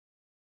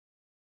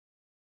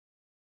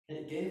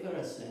 It gave her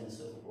a sense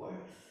of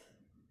worth.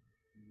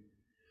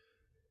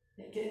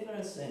 It gave her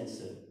a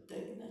sense of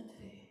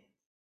dignity.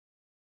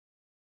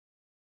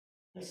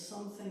 There's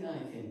something I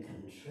can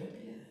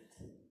contribute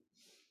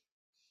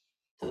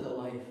to the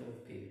life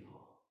of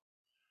people.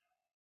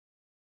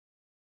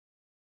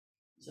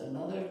 There's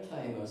another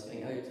time I was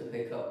going out to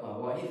pick up my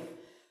wife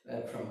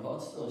from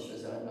hospital. She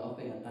was had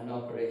an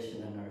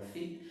operation in her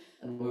feet,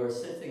 and we were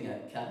sitting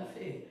at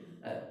Cafe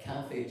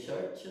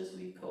Church, as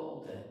we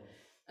called it.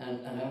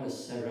 And I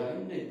was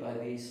surrounded by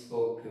these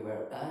folk who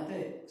were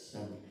addicts,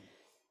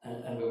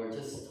 and we were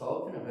just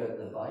talking about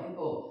the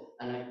Bible.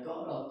 And I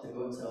got up to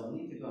go and say, I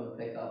need to go and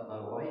pick up my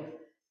wife.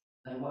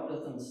 And one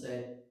of them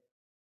said,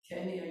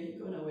 Kenny, are you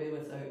going away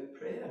without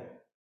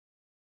prayer?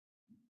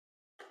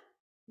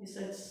 He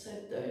said,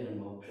 sit down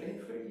and we'll pray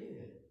for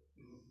you.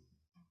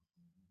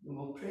 And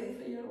we'll pray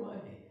for your wife.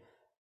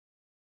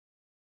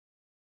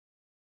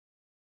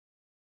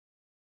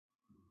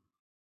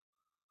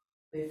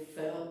 They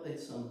felt they'd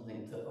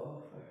something to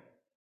offer.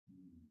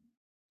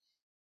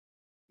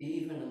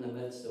 even in the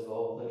midst of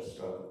all their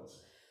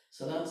struggles.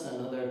 So that's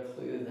another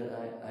clue that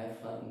I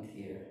find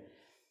here.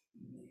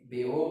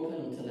 Be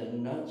open to the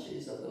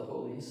nudges of the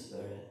Holy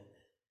Spirit.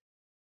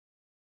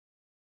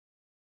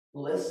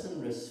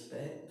 Listen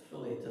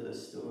respectfully to the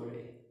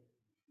story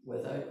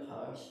without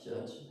harsh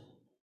judgment.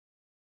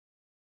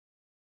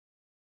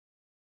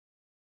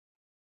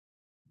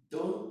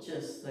 Don't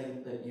just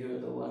think that you're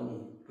the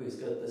one who's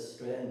got the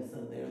strength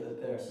and they're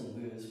the person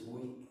who is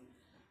weak.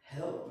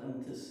 Help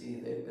them to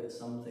see they've got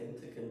something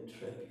to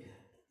contribute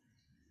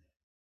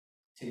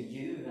to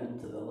you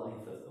and to the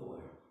life of the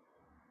world.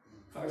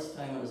 First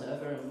time I was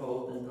ever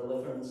involved in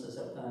deliverance as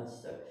a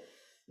pastor,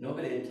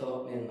 nobody had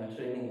taught me in my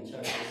training in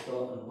Church of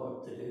Scotland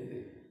what to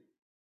do.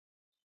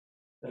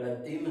 But a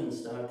demon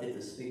started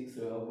to speak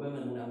through a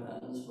woman and a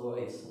man's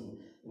voice, and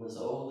it was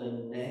all the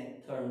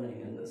neck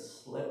turning and the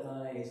slit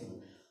eyes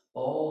and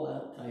all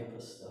that type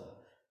of stuff.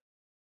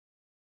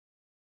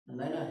 And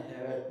then I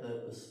heard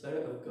that the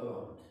Spirit of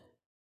God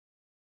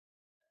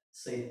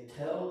say,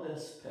 tell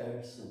this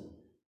person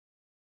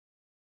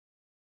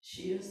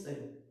she is the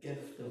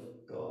gift of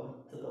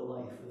God to the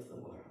life of the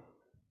world.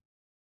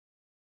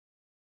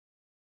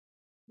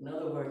 In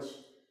other words,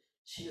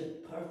 she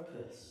had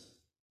purpose.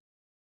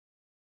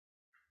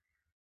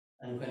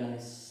 And when I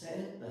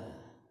said that,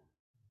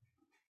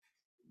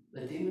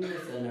 the demon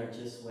within her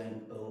just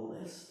went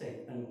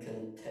ballistic and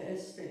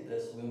contested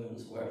this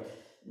woman's word.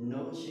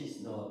 No,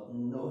 she's not.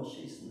 No,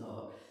 she's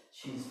not.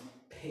 She's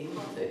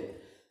painted.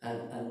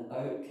 And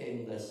out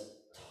came this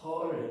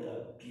torrid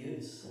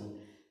abuse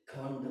and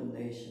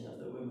condemnation of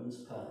the woman's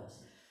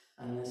past.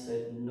 And I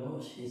said,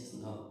 no, she's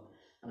not.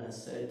 And I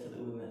said to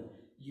the woman,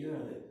 you're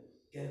the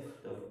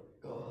gift of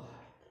God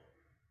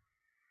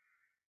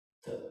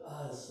to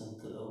us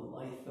and to the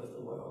life of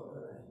the world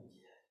around you.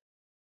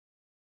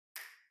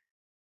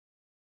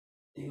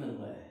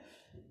 Demon left.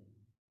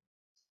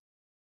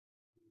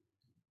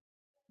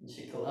 And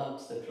she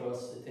collapsed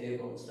across the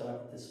table and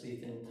started to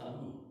speak in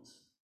tongues.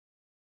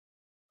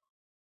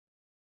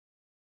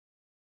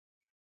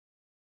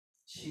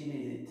 She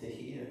needed to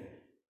hear,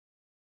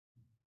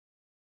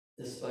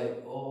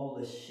 despite all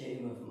the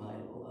shame of my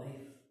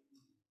life,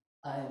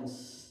 I am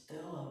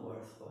still a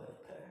worthwhile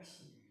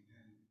person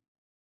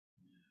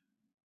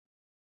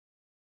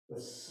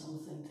with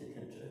something to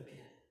contribute.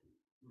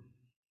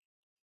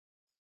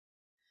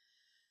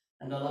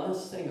 And the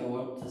last thing I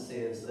want to say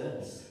is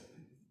this.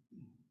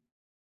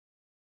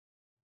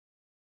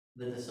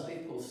 The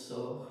disciples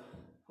saw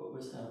what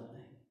was happening.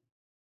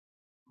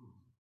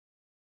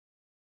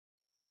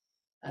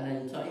 And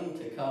in time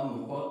to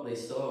come, what they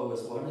saw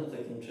was one of the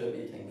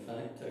contributing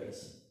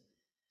factors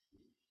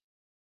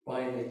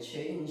why they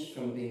changed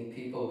from being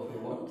people who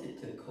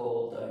wanted to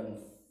call down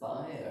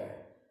fire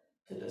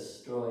to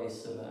destroy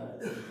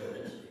Samaritan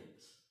villages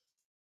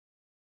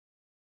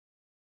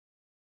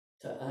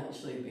to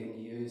actually being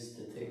used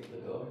to take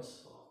the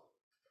gospel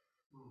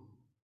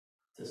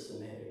to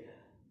Samaria.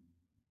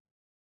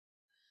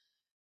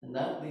 And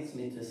that leads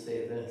me to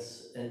say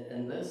this,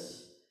 in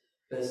this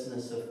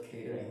business of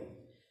caring,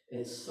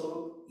 it's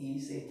so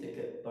easy to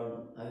get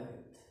burnt out.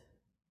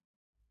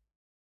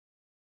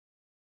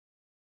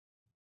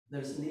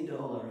 There's need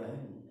all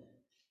around.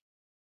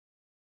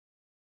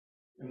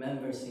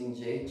 Remember seeing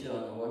J.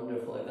 John, a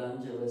wonderful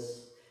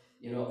evangelist,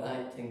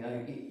 acting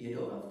out. You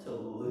don't have to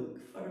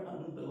look for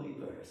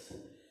unbelievers.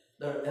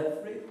 They're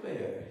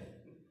everywhere.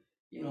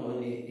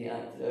 When he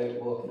acted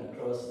out walking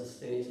across the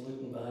stage,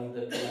 looking behind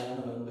the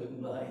piano and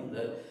looking behind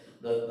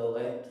the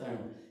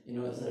lectern.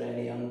 Is there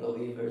any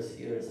unbelievers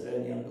here? Is there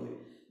any unbelievers?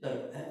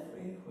 They're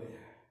everywhere.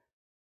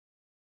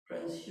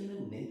 Friends,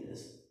 human need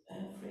is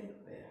everywhere.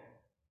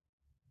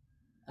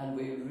 And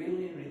we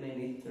really, really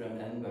need to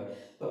remember.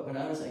 But when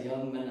I was a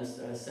young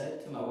minister, I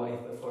said to my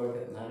wife before I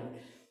got married,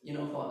 you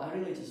know what, I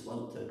really just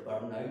want to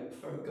burn out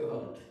for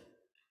God.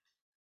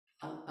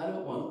 I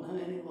don't want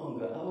that any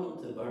longer. I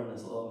want to burn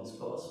as long as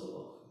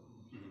possible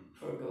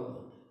for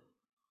God.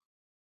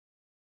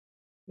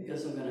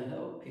 Because I'm going to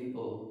help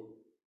people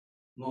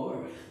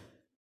more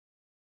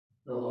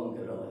the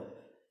longer I live.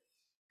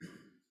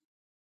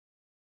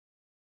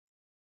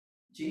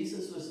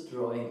 Jesus was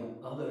drawing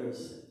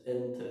others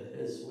into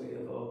his way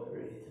of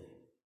operating.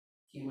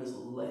 He was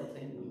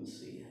letting them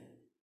see it.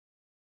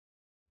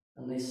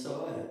 And they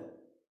saw it.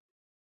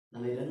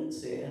 And they didn't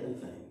say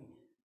anything.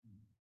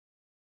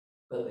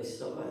 But they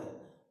saw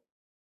it.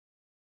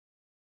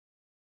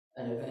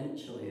 And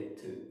eventually it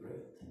took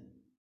root.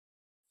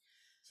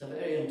 It's a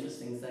very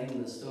interesting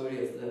thing, the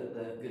story of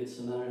the Good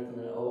Samaritan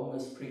that I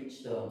almost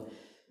preached on.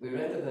 We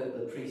read about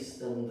the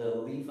priest and the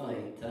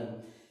Levite,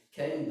 and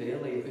Ken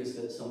Bailey, who's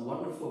got some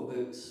wonderful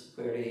books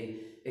where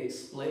he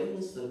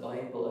explains the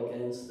Bible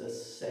against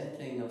this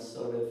setting of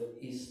sort of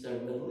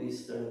Eastern, Middle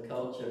Eastern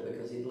culture,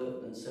 because he'd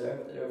lived and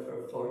served there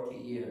for 40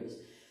 years.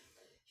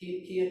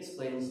 He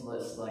explains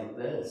this like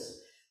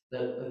this,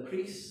 that the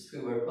priests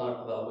who were part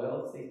of a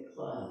wealthy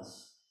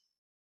class,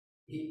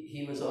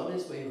 he was on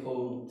his way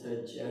home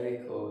to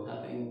Jericho,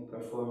 having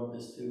performed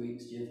his 2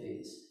 weeks'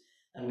 duties.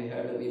 And we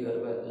heard a wee bit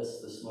about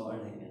this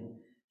morning. And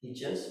He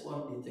just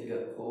wanted to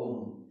get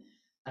home.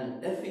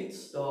 And if he'd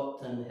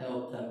stopped and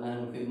helped a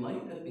man who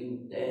might have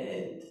been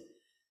dead,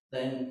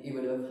 then he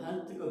would have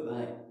had to go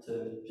back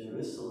to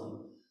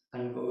Jerusalem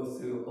and go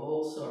through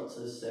all sorts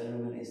of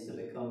ceremonies to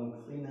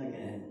become clean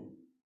again.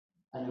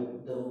 And it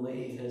would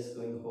delay his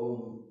going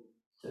home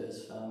to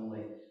his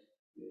family.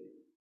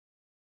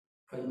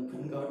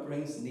 When God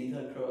brings need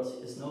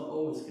across, it's not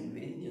always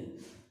convenient.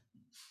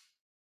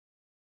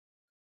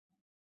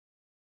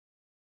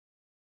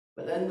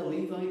 But then the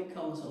Levite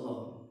comes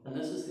along, and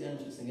this is the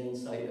interesting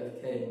insight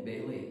of Ken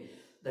Bailey,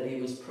 that he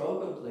was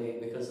probably,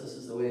 because this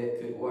is the way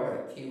it could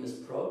work, he was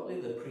probably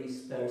the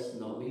priest's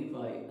personal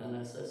Levite and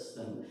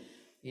assistant.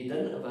 He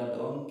didn't have a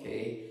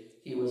donkey,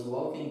 he was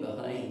walking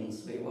behind,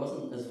 so he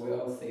wasn't as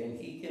wealthy, and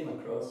he came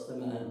across the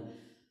man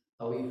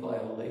a wee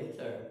while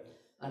later,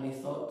 and he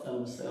thought to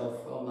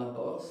himself, well, my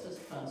boss has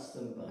passed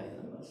him by,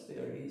 there must be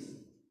a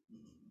reason.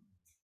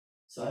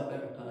 So I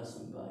better pass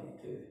him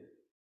by too.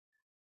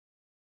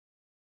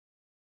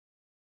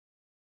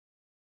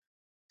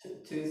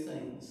 Two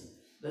things.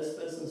 This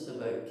business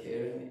about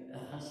caring,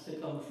 it has to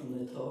come from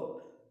the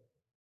top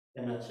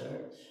in a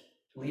church.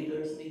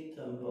 Leaders need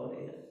to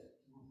embody it.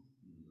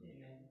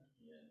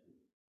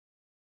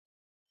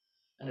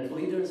 And if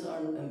leaders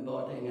aren't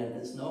embodying it,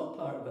 it's not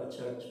part of a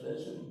church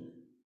vision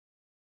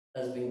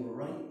as being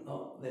right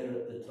up there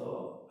at the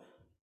top,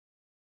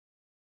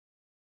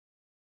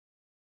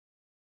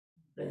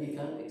 then you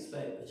can't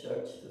expect the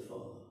church to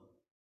follow.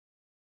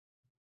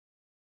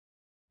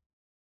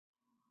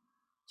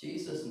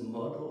 Jesus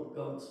modeled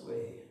God's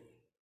way,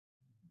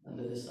 and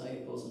the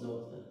disciples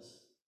know this.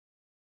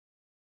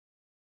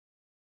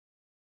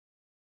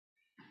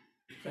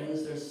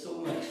 Friends, there's so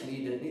much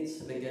need. It needs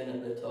to begin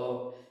at the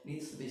top, it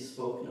needs to be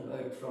spoken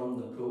about from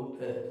the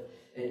pulpit,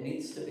 it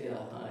needs to be a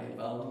high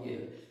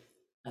value,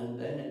 and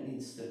then it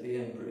needs to be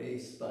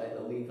embraced by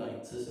the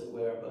Levites, as it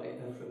were, by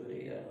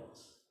everybody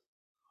else.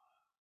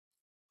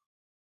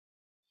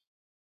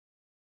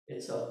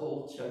 It's a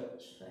whole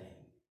church thing,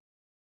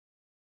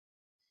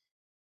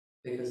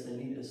 because the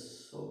need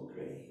is so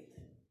great.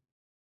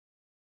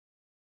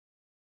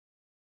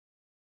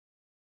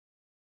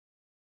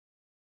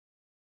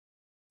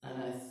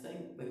 And I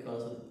think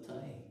because of the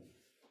time,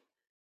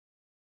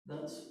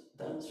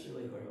 that's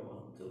really where I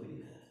want to leave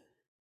it.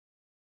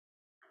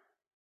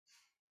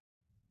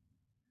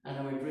 And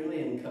I would really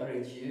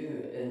encourage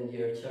you in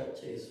your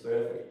churches,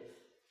 wherever,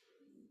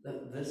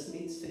 that this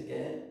needs to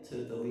get to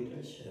the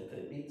leadership.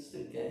 It needs to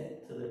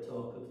get to the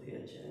top of the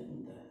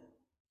agenda.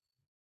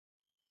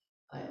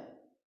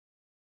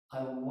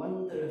 I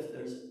wonder if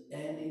there's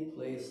any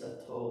place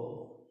at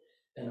all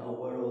in a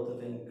world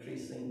of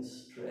increasing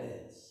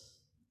stress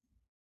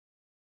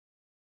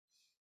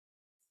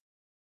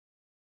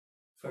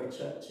for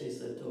churches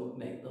that don't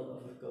make the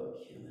love of God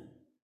human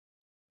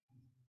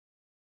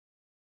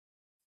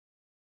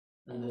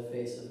and the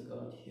face of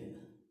God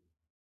human.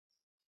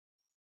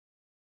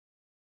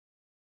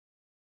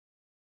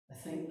 I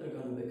think they're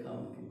going to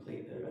become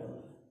completely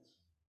irrelevant.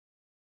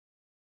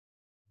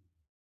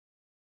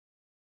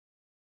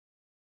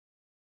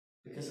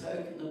 Because how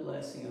can the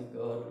blessing of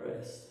God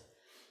rest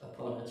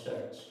upon a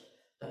church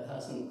that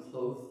hasn't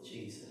clothed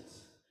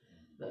Jesus,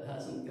 that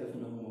hasn't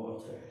given him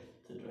water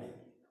to drink,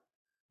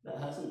 that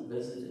hasn't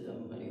visited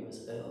him when he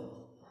was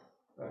ill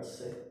or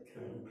sick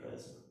or in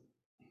prison?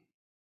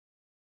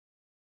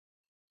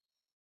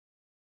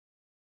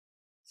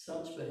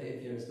 Such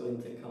behaviour is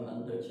going to come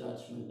under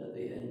judgment at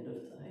the end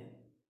of time.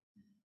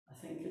 I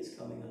think it's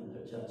coming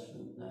under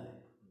judgment now.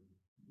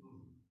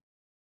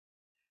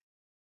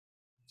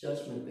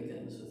 Judgment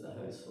begins with the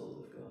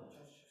household of God.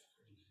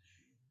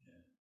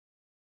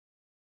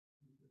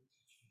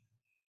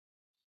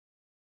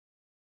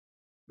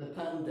 The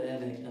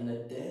pandemic and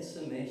the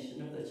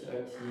decimation of the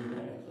church in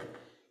America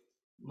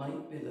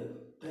might be the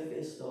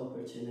biggest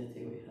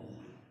opportunity we have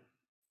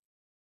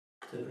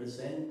to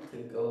present to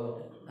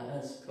God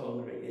as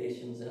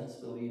congregations, as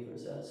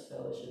believers, as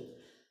fellowships,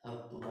 a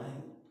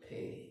blank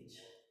page.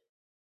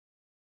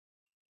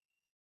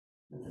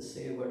 And to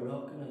say we're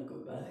not going to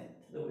go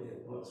back to the way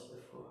it was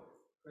before.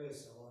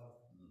 Praise the Lord.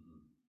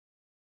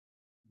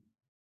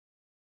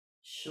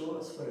 Show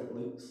us what it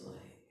looks like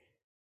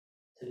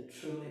to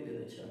truly be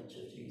the church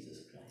of Jesus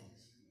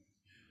Christ.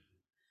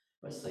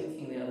 I was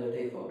thinking the other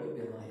day, what would it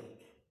be like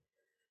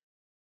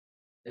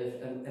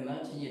if,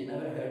 imagine you'd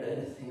never heard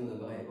anything of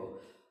the Bible.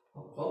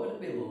 What would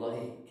it be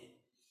like?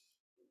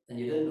 And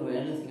you didn't know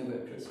anything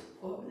about Christmas.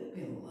 What would it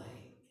be like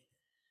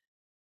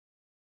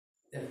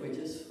if we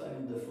just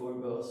found the four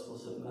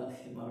Gospels of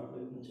Matthew, Mark,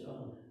 Luke, and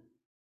John,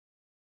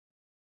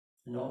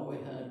 and all we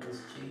had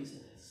was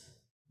Jesus?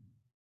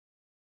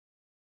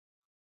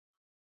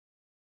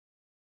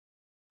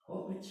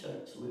 What would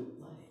church look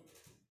like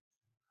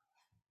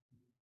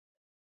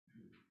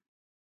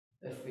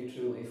if we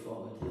truly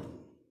followed him?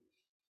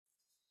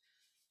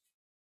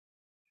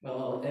 Well,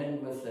 I'll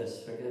end with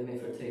this. Forgive me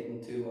for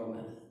taking 2 more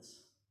minutes.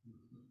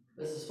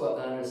 This is what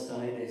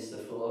Aristides, the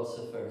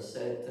philosopher,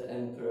 said to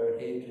Emperor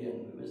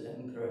Hadrian, who was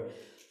emperor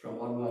from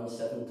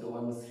 117 to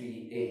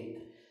 138.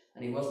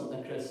 And he wasn't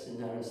a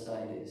Christian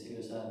Aristides, he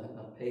was a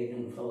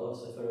pagan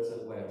philosopher, as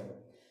it were.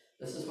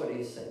 This is what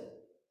he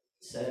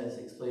says,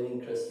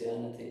 explaining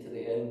Christianity to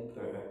the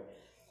emperor.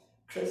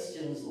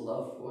 Christians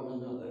love one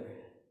another.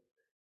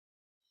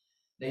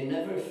 They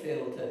never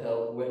fail to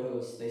help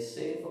widows. They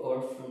save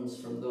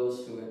orphans from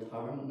those who would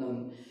harm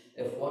them.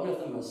 If one of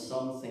them has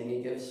something,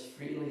 he gives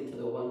freely to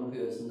the one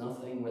who has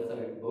nothing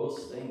without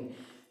boasting.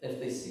 If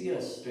they see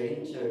a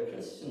stranger,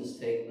 Christians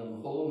take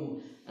them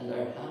home and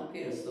are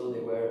happy as though they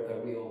were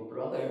a real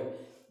brother.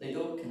 They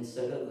don't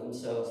consider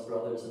themselves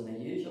brothers in the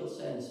usual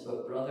sense,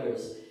 but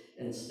brothers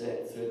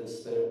instead through the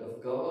Spirit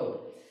of God.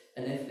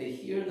 And if they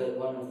hear that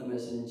one of them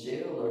is in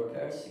jail or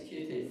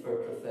persecuted for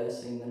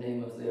professing the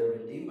name of their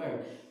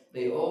Redeemer,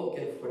 they all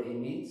give what he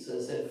needs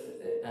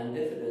and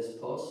if it is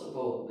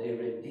possible, they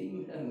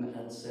redeem him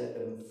and set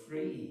him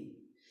free.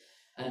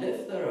 And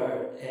if there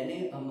are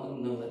any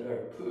among them that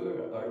are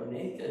poor or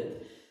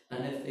naked,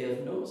 and if they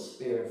have no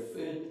spare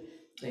food,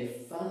 they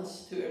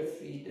fast 2 or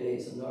 3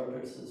 days in order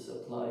to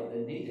supply the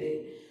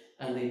needy,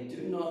 and they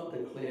do not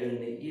declare in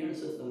the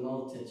ears of the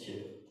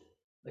multitude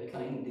the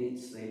kind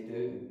deeds they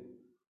do,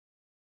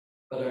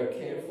 but are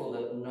careful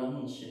that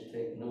none should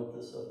take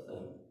notice of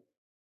them.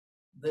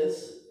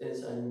 This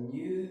is a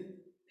new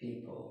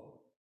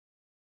people,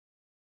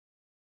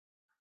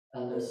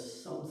 and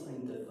there's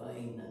something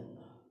divine in them.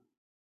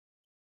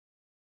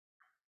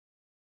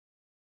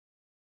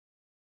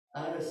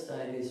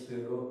 Aristides,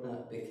 who wrote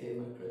that,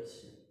 became a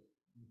Christian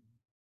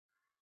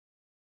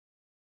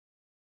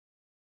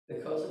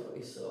because of what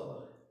he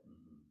saw.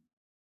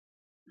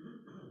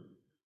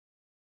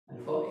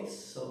 And what he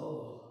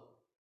saw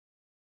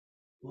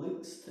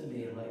looks to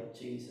me like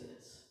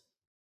Jesus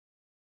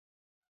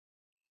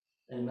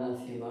in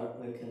Matthew, Mark,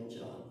 Luke, and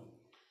John.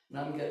 And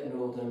I'm getting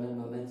older, I'm in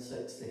my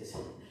mid-60s.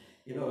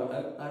 You know,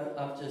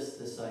 I've just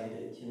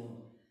decided, you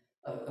know,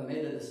 I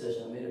made a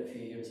decision, I made it a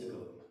few years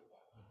ago.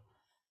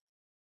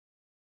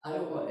 I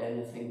don't want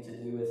anything to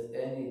do with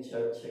any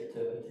church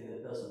activity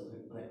that doesn't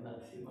look like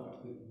Matthew,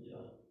 Mark, Luke, and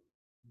John.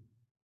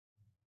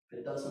 If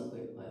it doesn't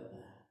look like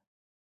that,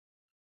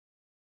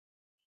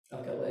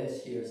 I've got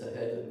less years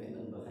ahead of me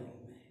than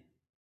behind me.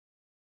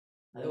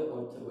 I don't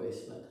want to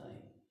waste my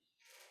time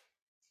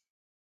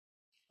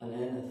on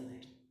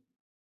anything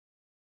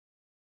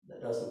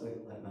that doesn't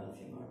look like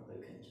Matthew, Mark,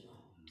 Luke, and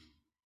John.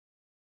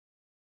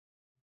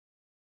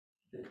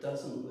 If it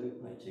doesn't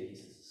look like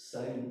Jesus,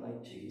 sound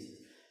like Jesus,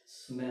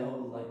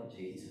 smell like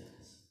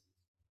Jesus,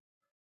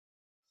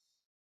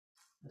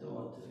 I don't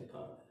want to be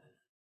part of it.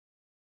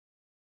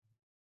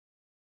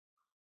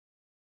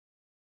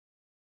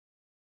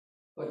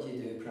 What do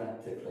you do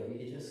practically?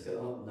 You just get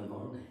up in the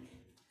morning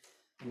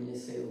and you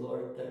say,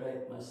 Lord,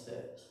 direct my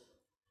steps.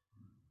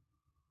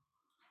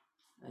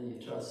 And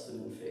you trust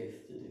him in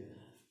faith to do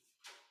that.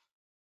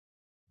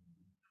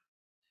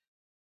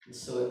 And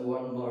so in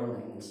one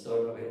morning in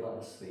Stornoway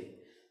last week,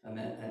 I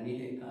met a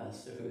needy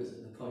pastor who was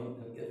at the point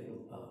of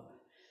giving up.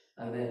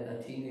 I met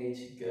a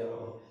teenage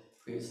girl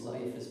whose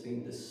life has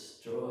been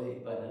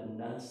destroyed by the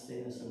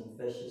nastiness and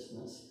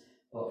viciousness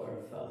of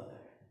her father.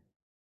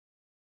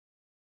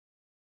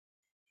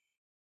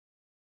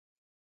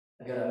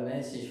 I got a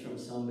message from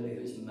somebody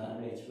whose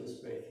marriage was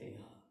breaking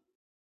up.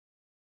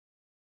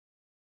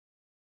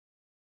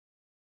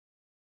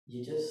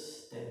 You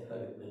just step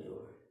out the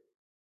door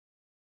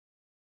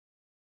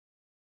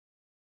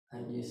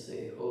and you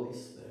say, Holy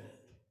Spirit,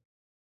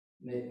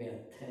 make me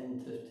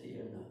attentive to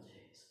your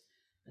nudges.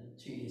 And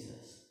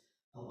Jesus,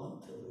 I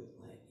want to look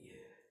like you.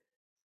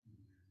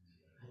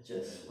 I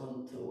just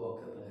want to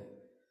walk about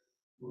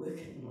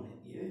looking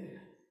like you.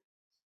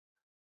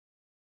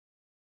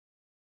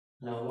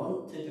 And I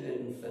want to do it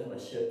in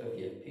fellowship of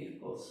your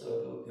people so I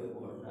don't get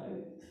worn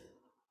out.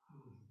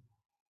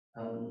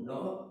 I'm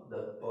not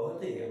the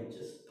body, I'm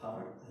just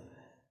part of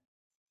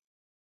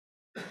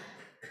it.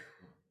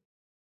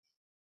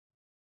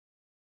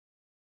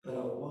 But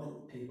I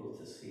want people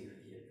to see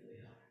who you really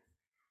are.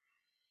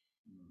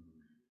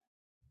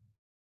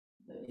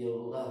 That you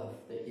love,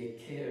 that you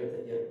care,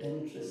 that you're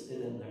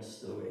interested in their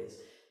stories.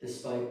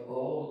 Despite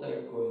all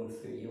they're going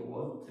through, you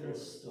want to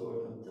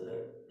restore them to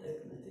their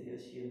dignity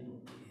as human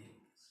beings.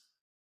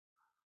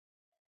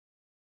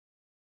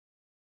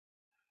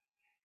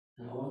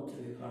 And I want to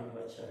be part of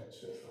a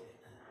church that's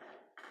like that.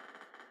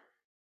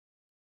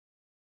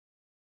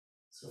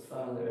 So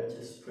Father, I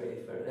just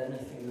pray for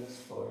anything that's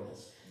for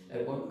us.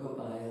 It won't go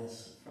by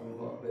us from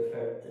what we've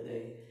heard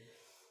today.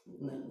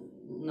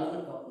 Not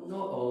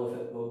all of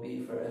it will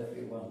be for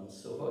everyone.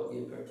 So what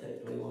you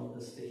particularly want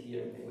us to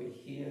hear, may we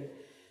hear,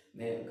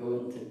 may it go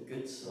into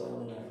good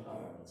soil in our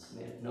hearts.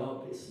 May it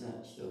not be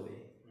snatched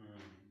away.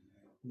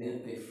 May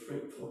it be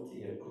fruitful to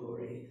your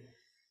glory,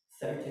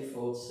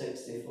 30-fold,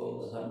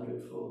 60-fold,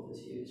 100-fold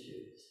as you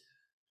choose.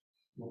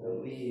 I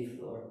believe,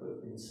 Lord,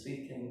 we've been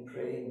speaking,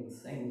 praying,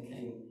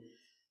 thinking,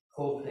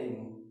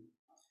 hoping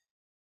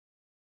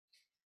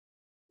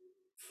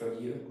for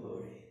your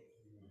glory.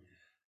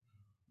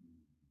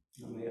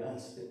 And we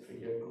ask it for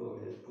your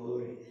glory, the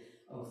glory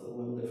of the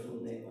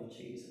wonderful name of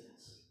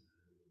Jesus.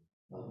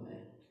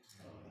 Amen.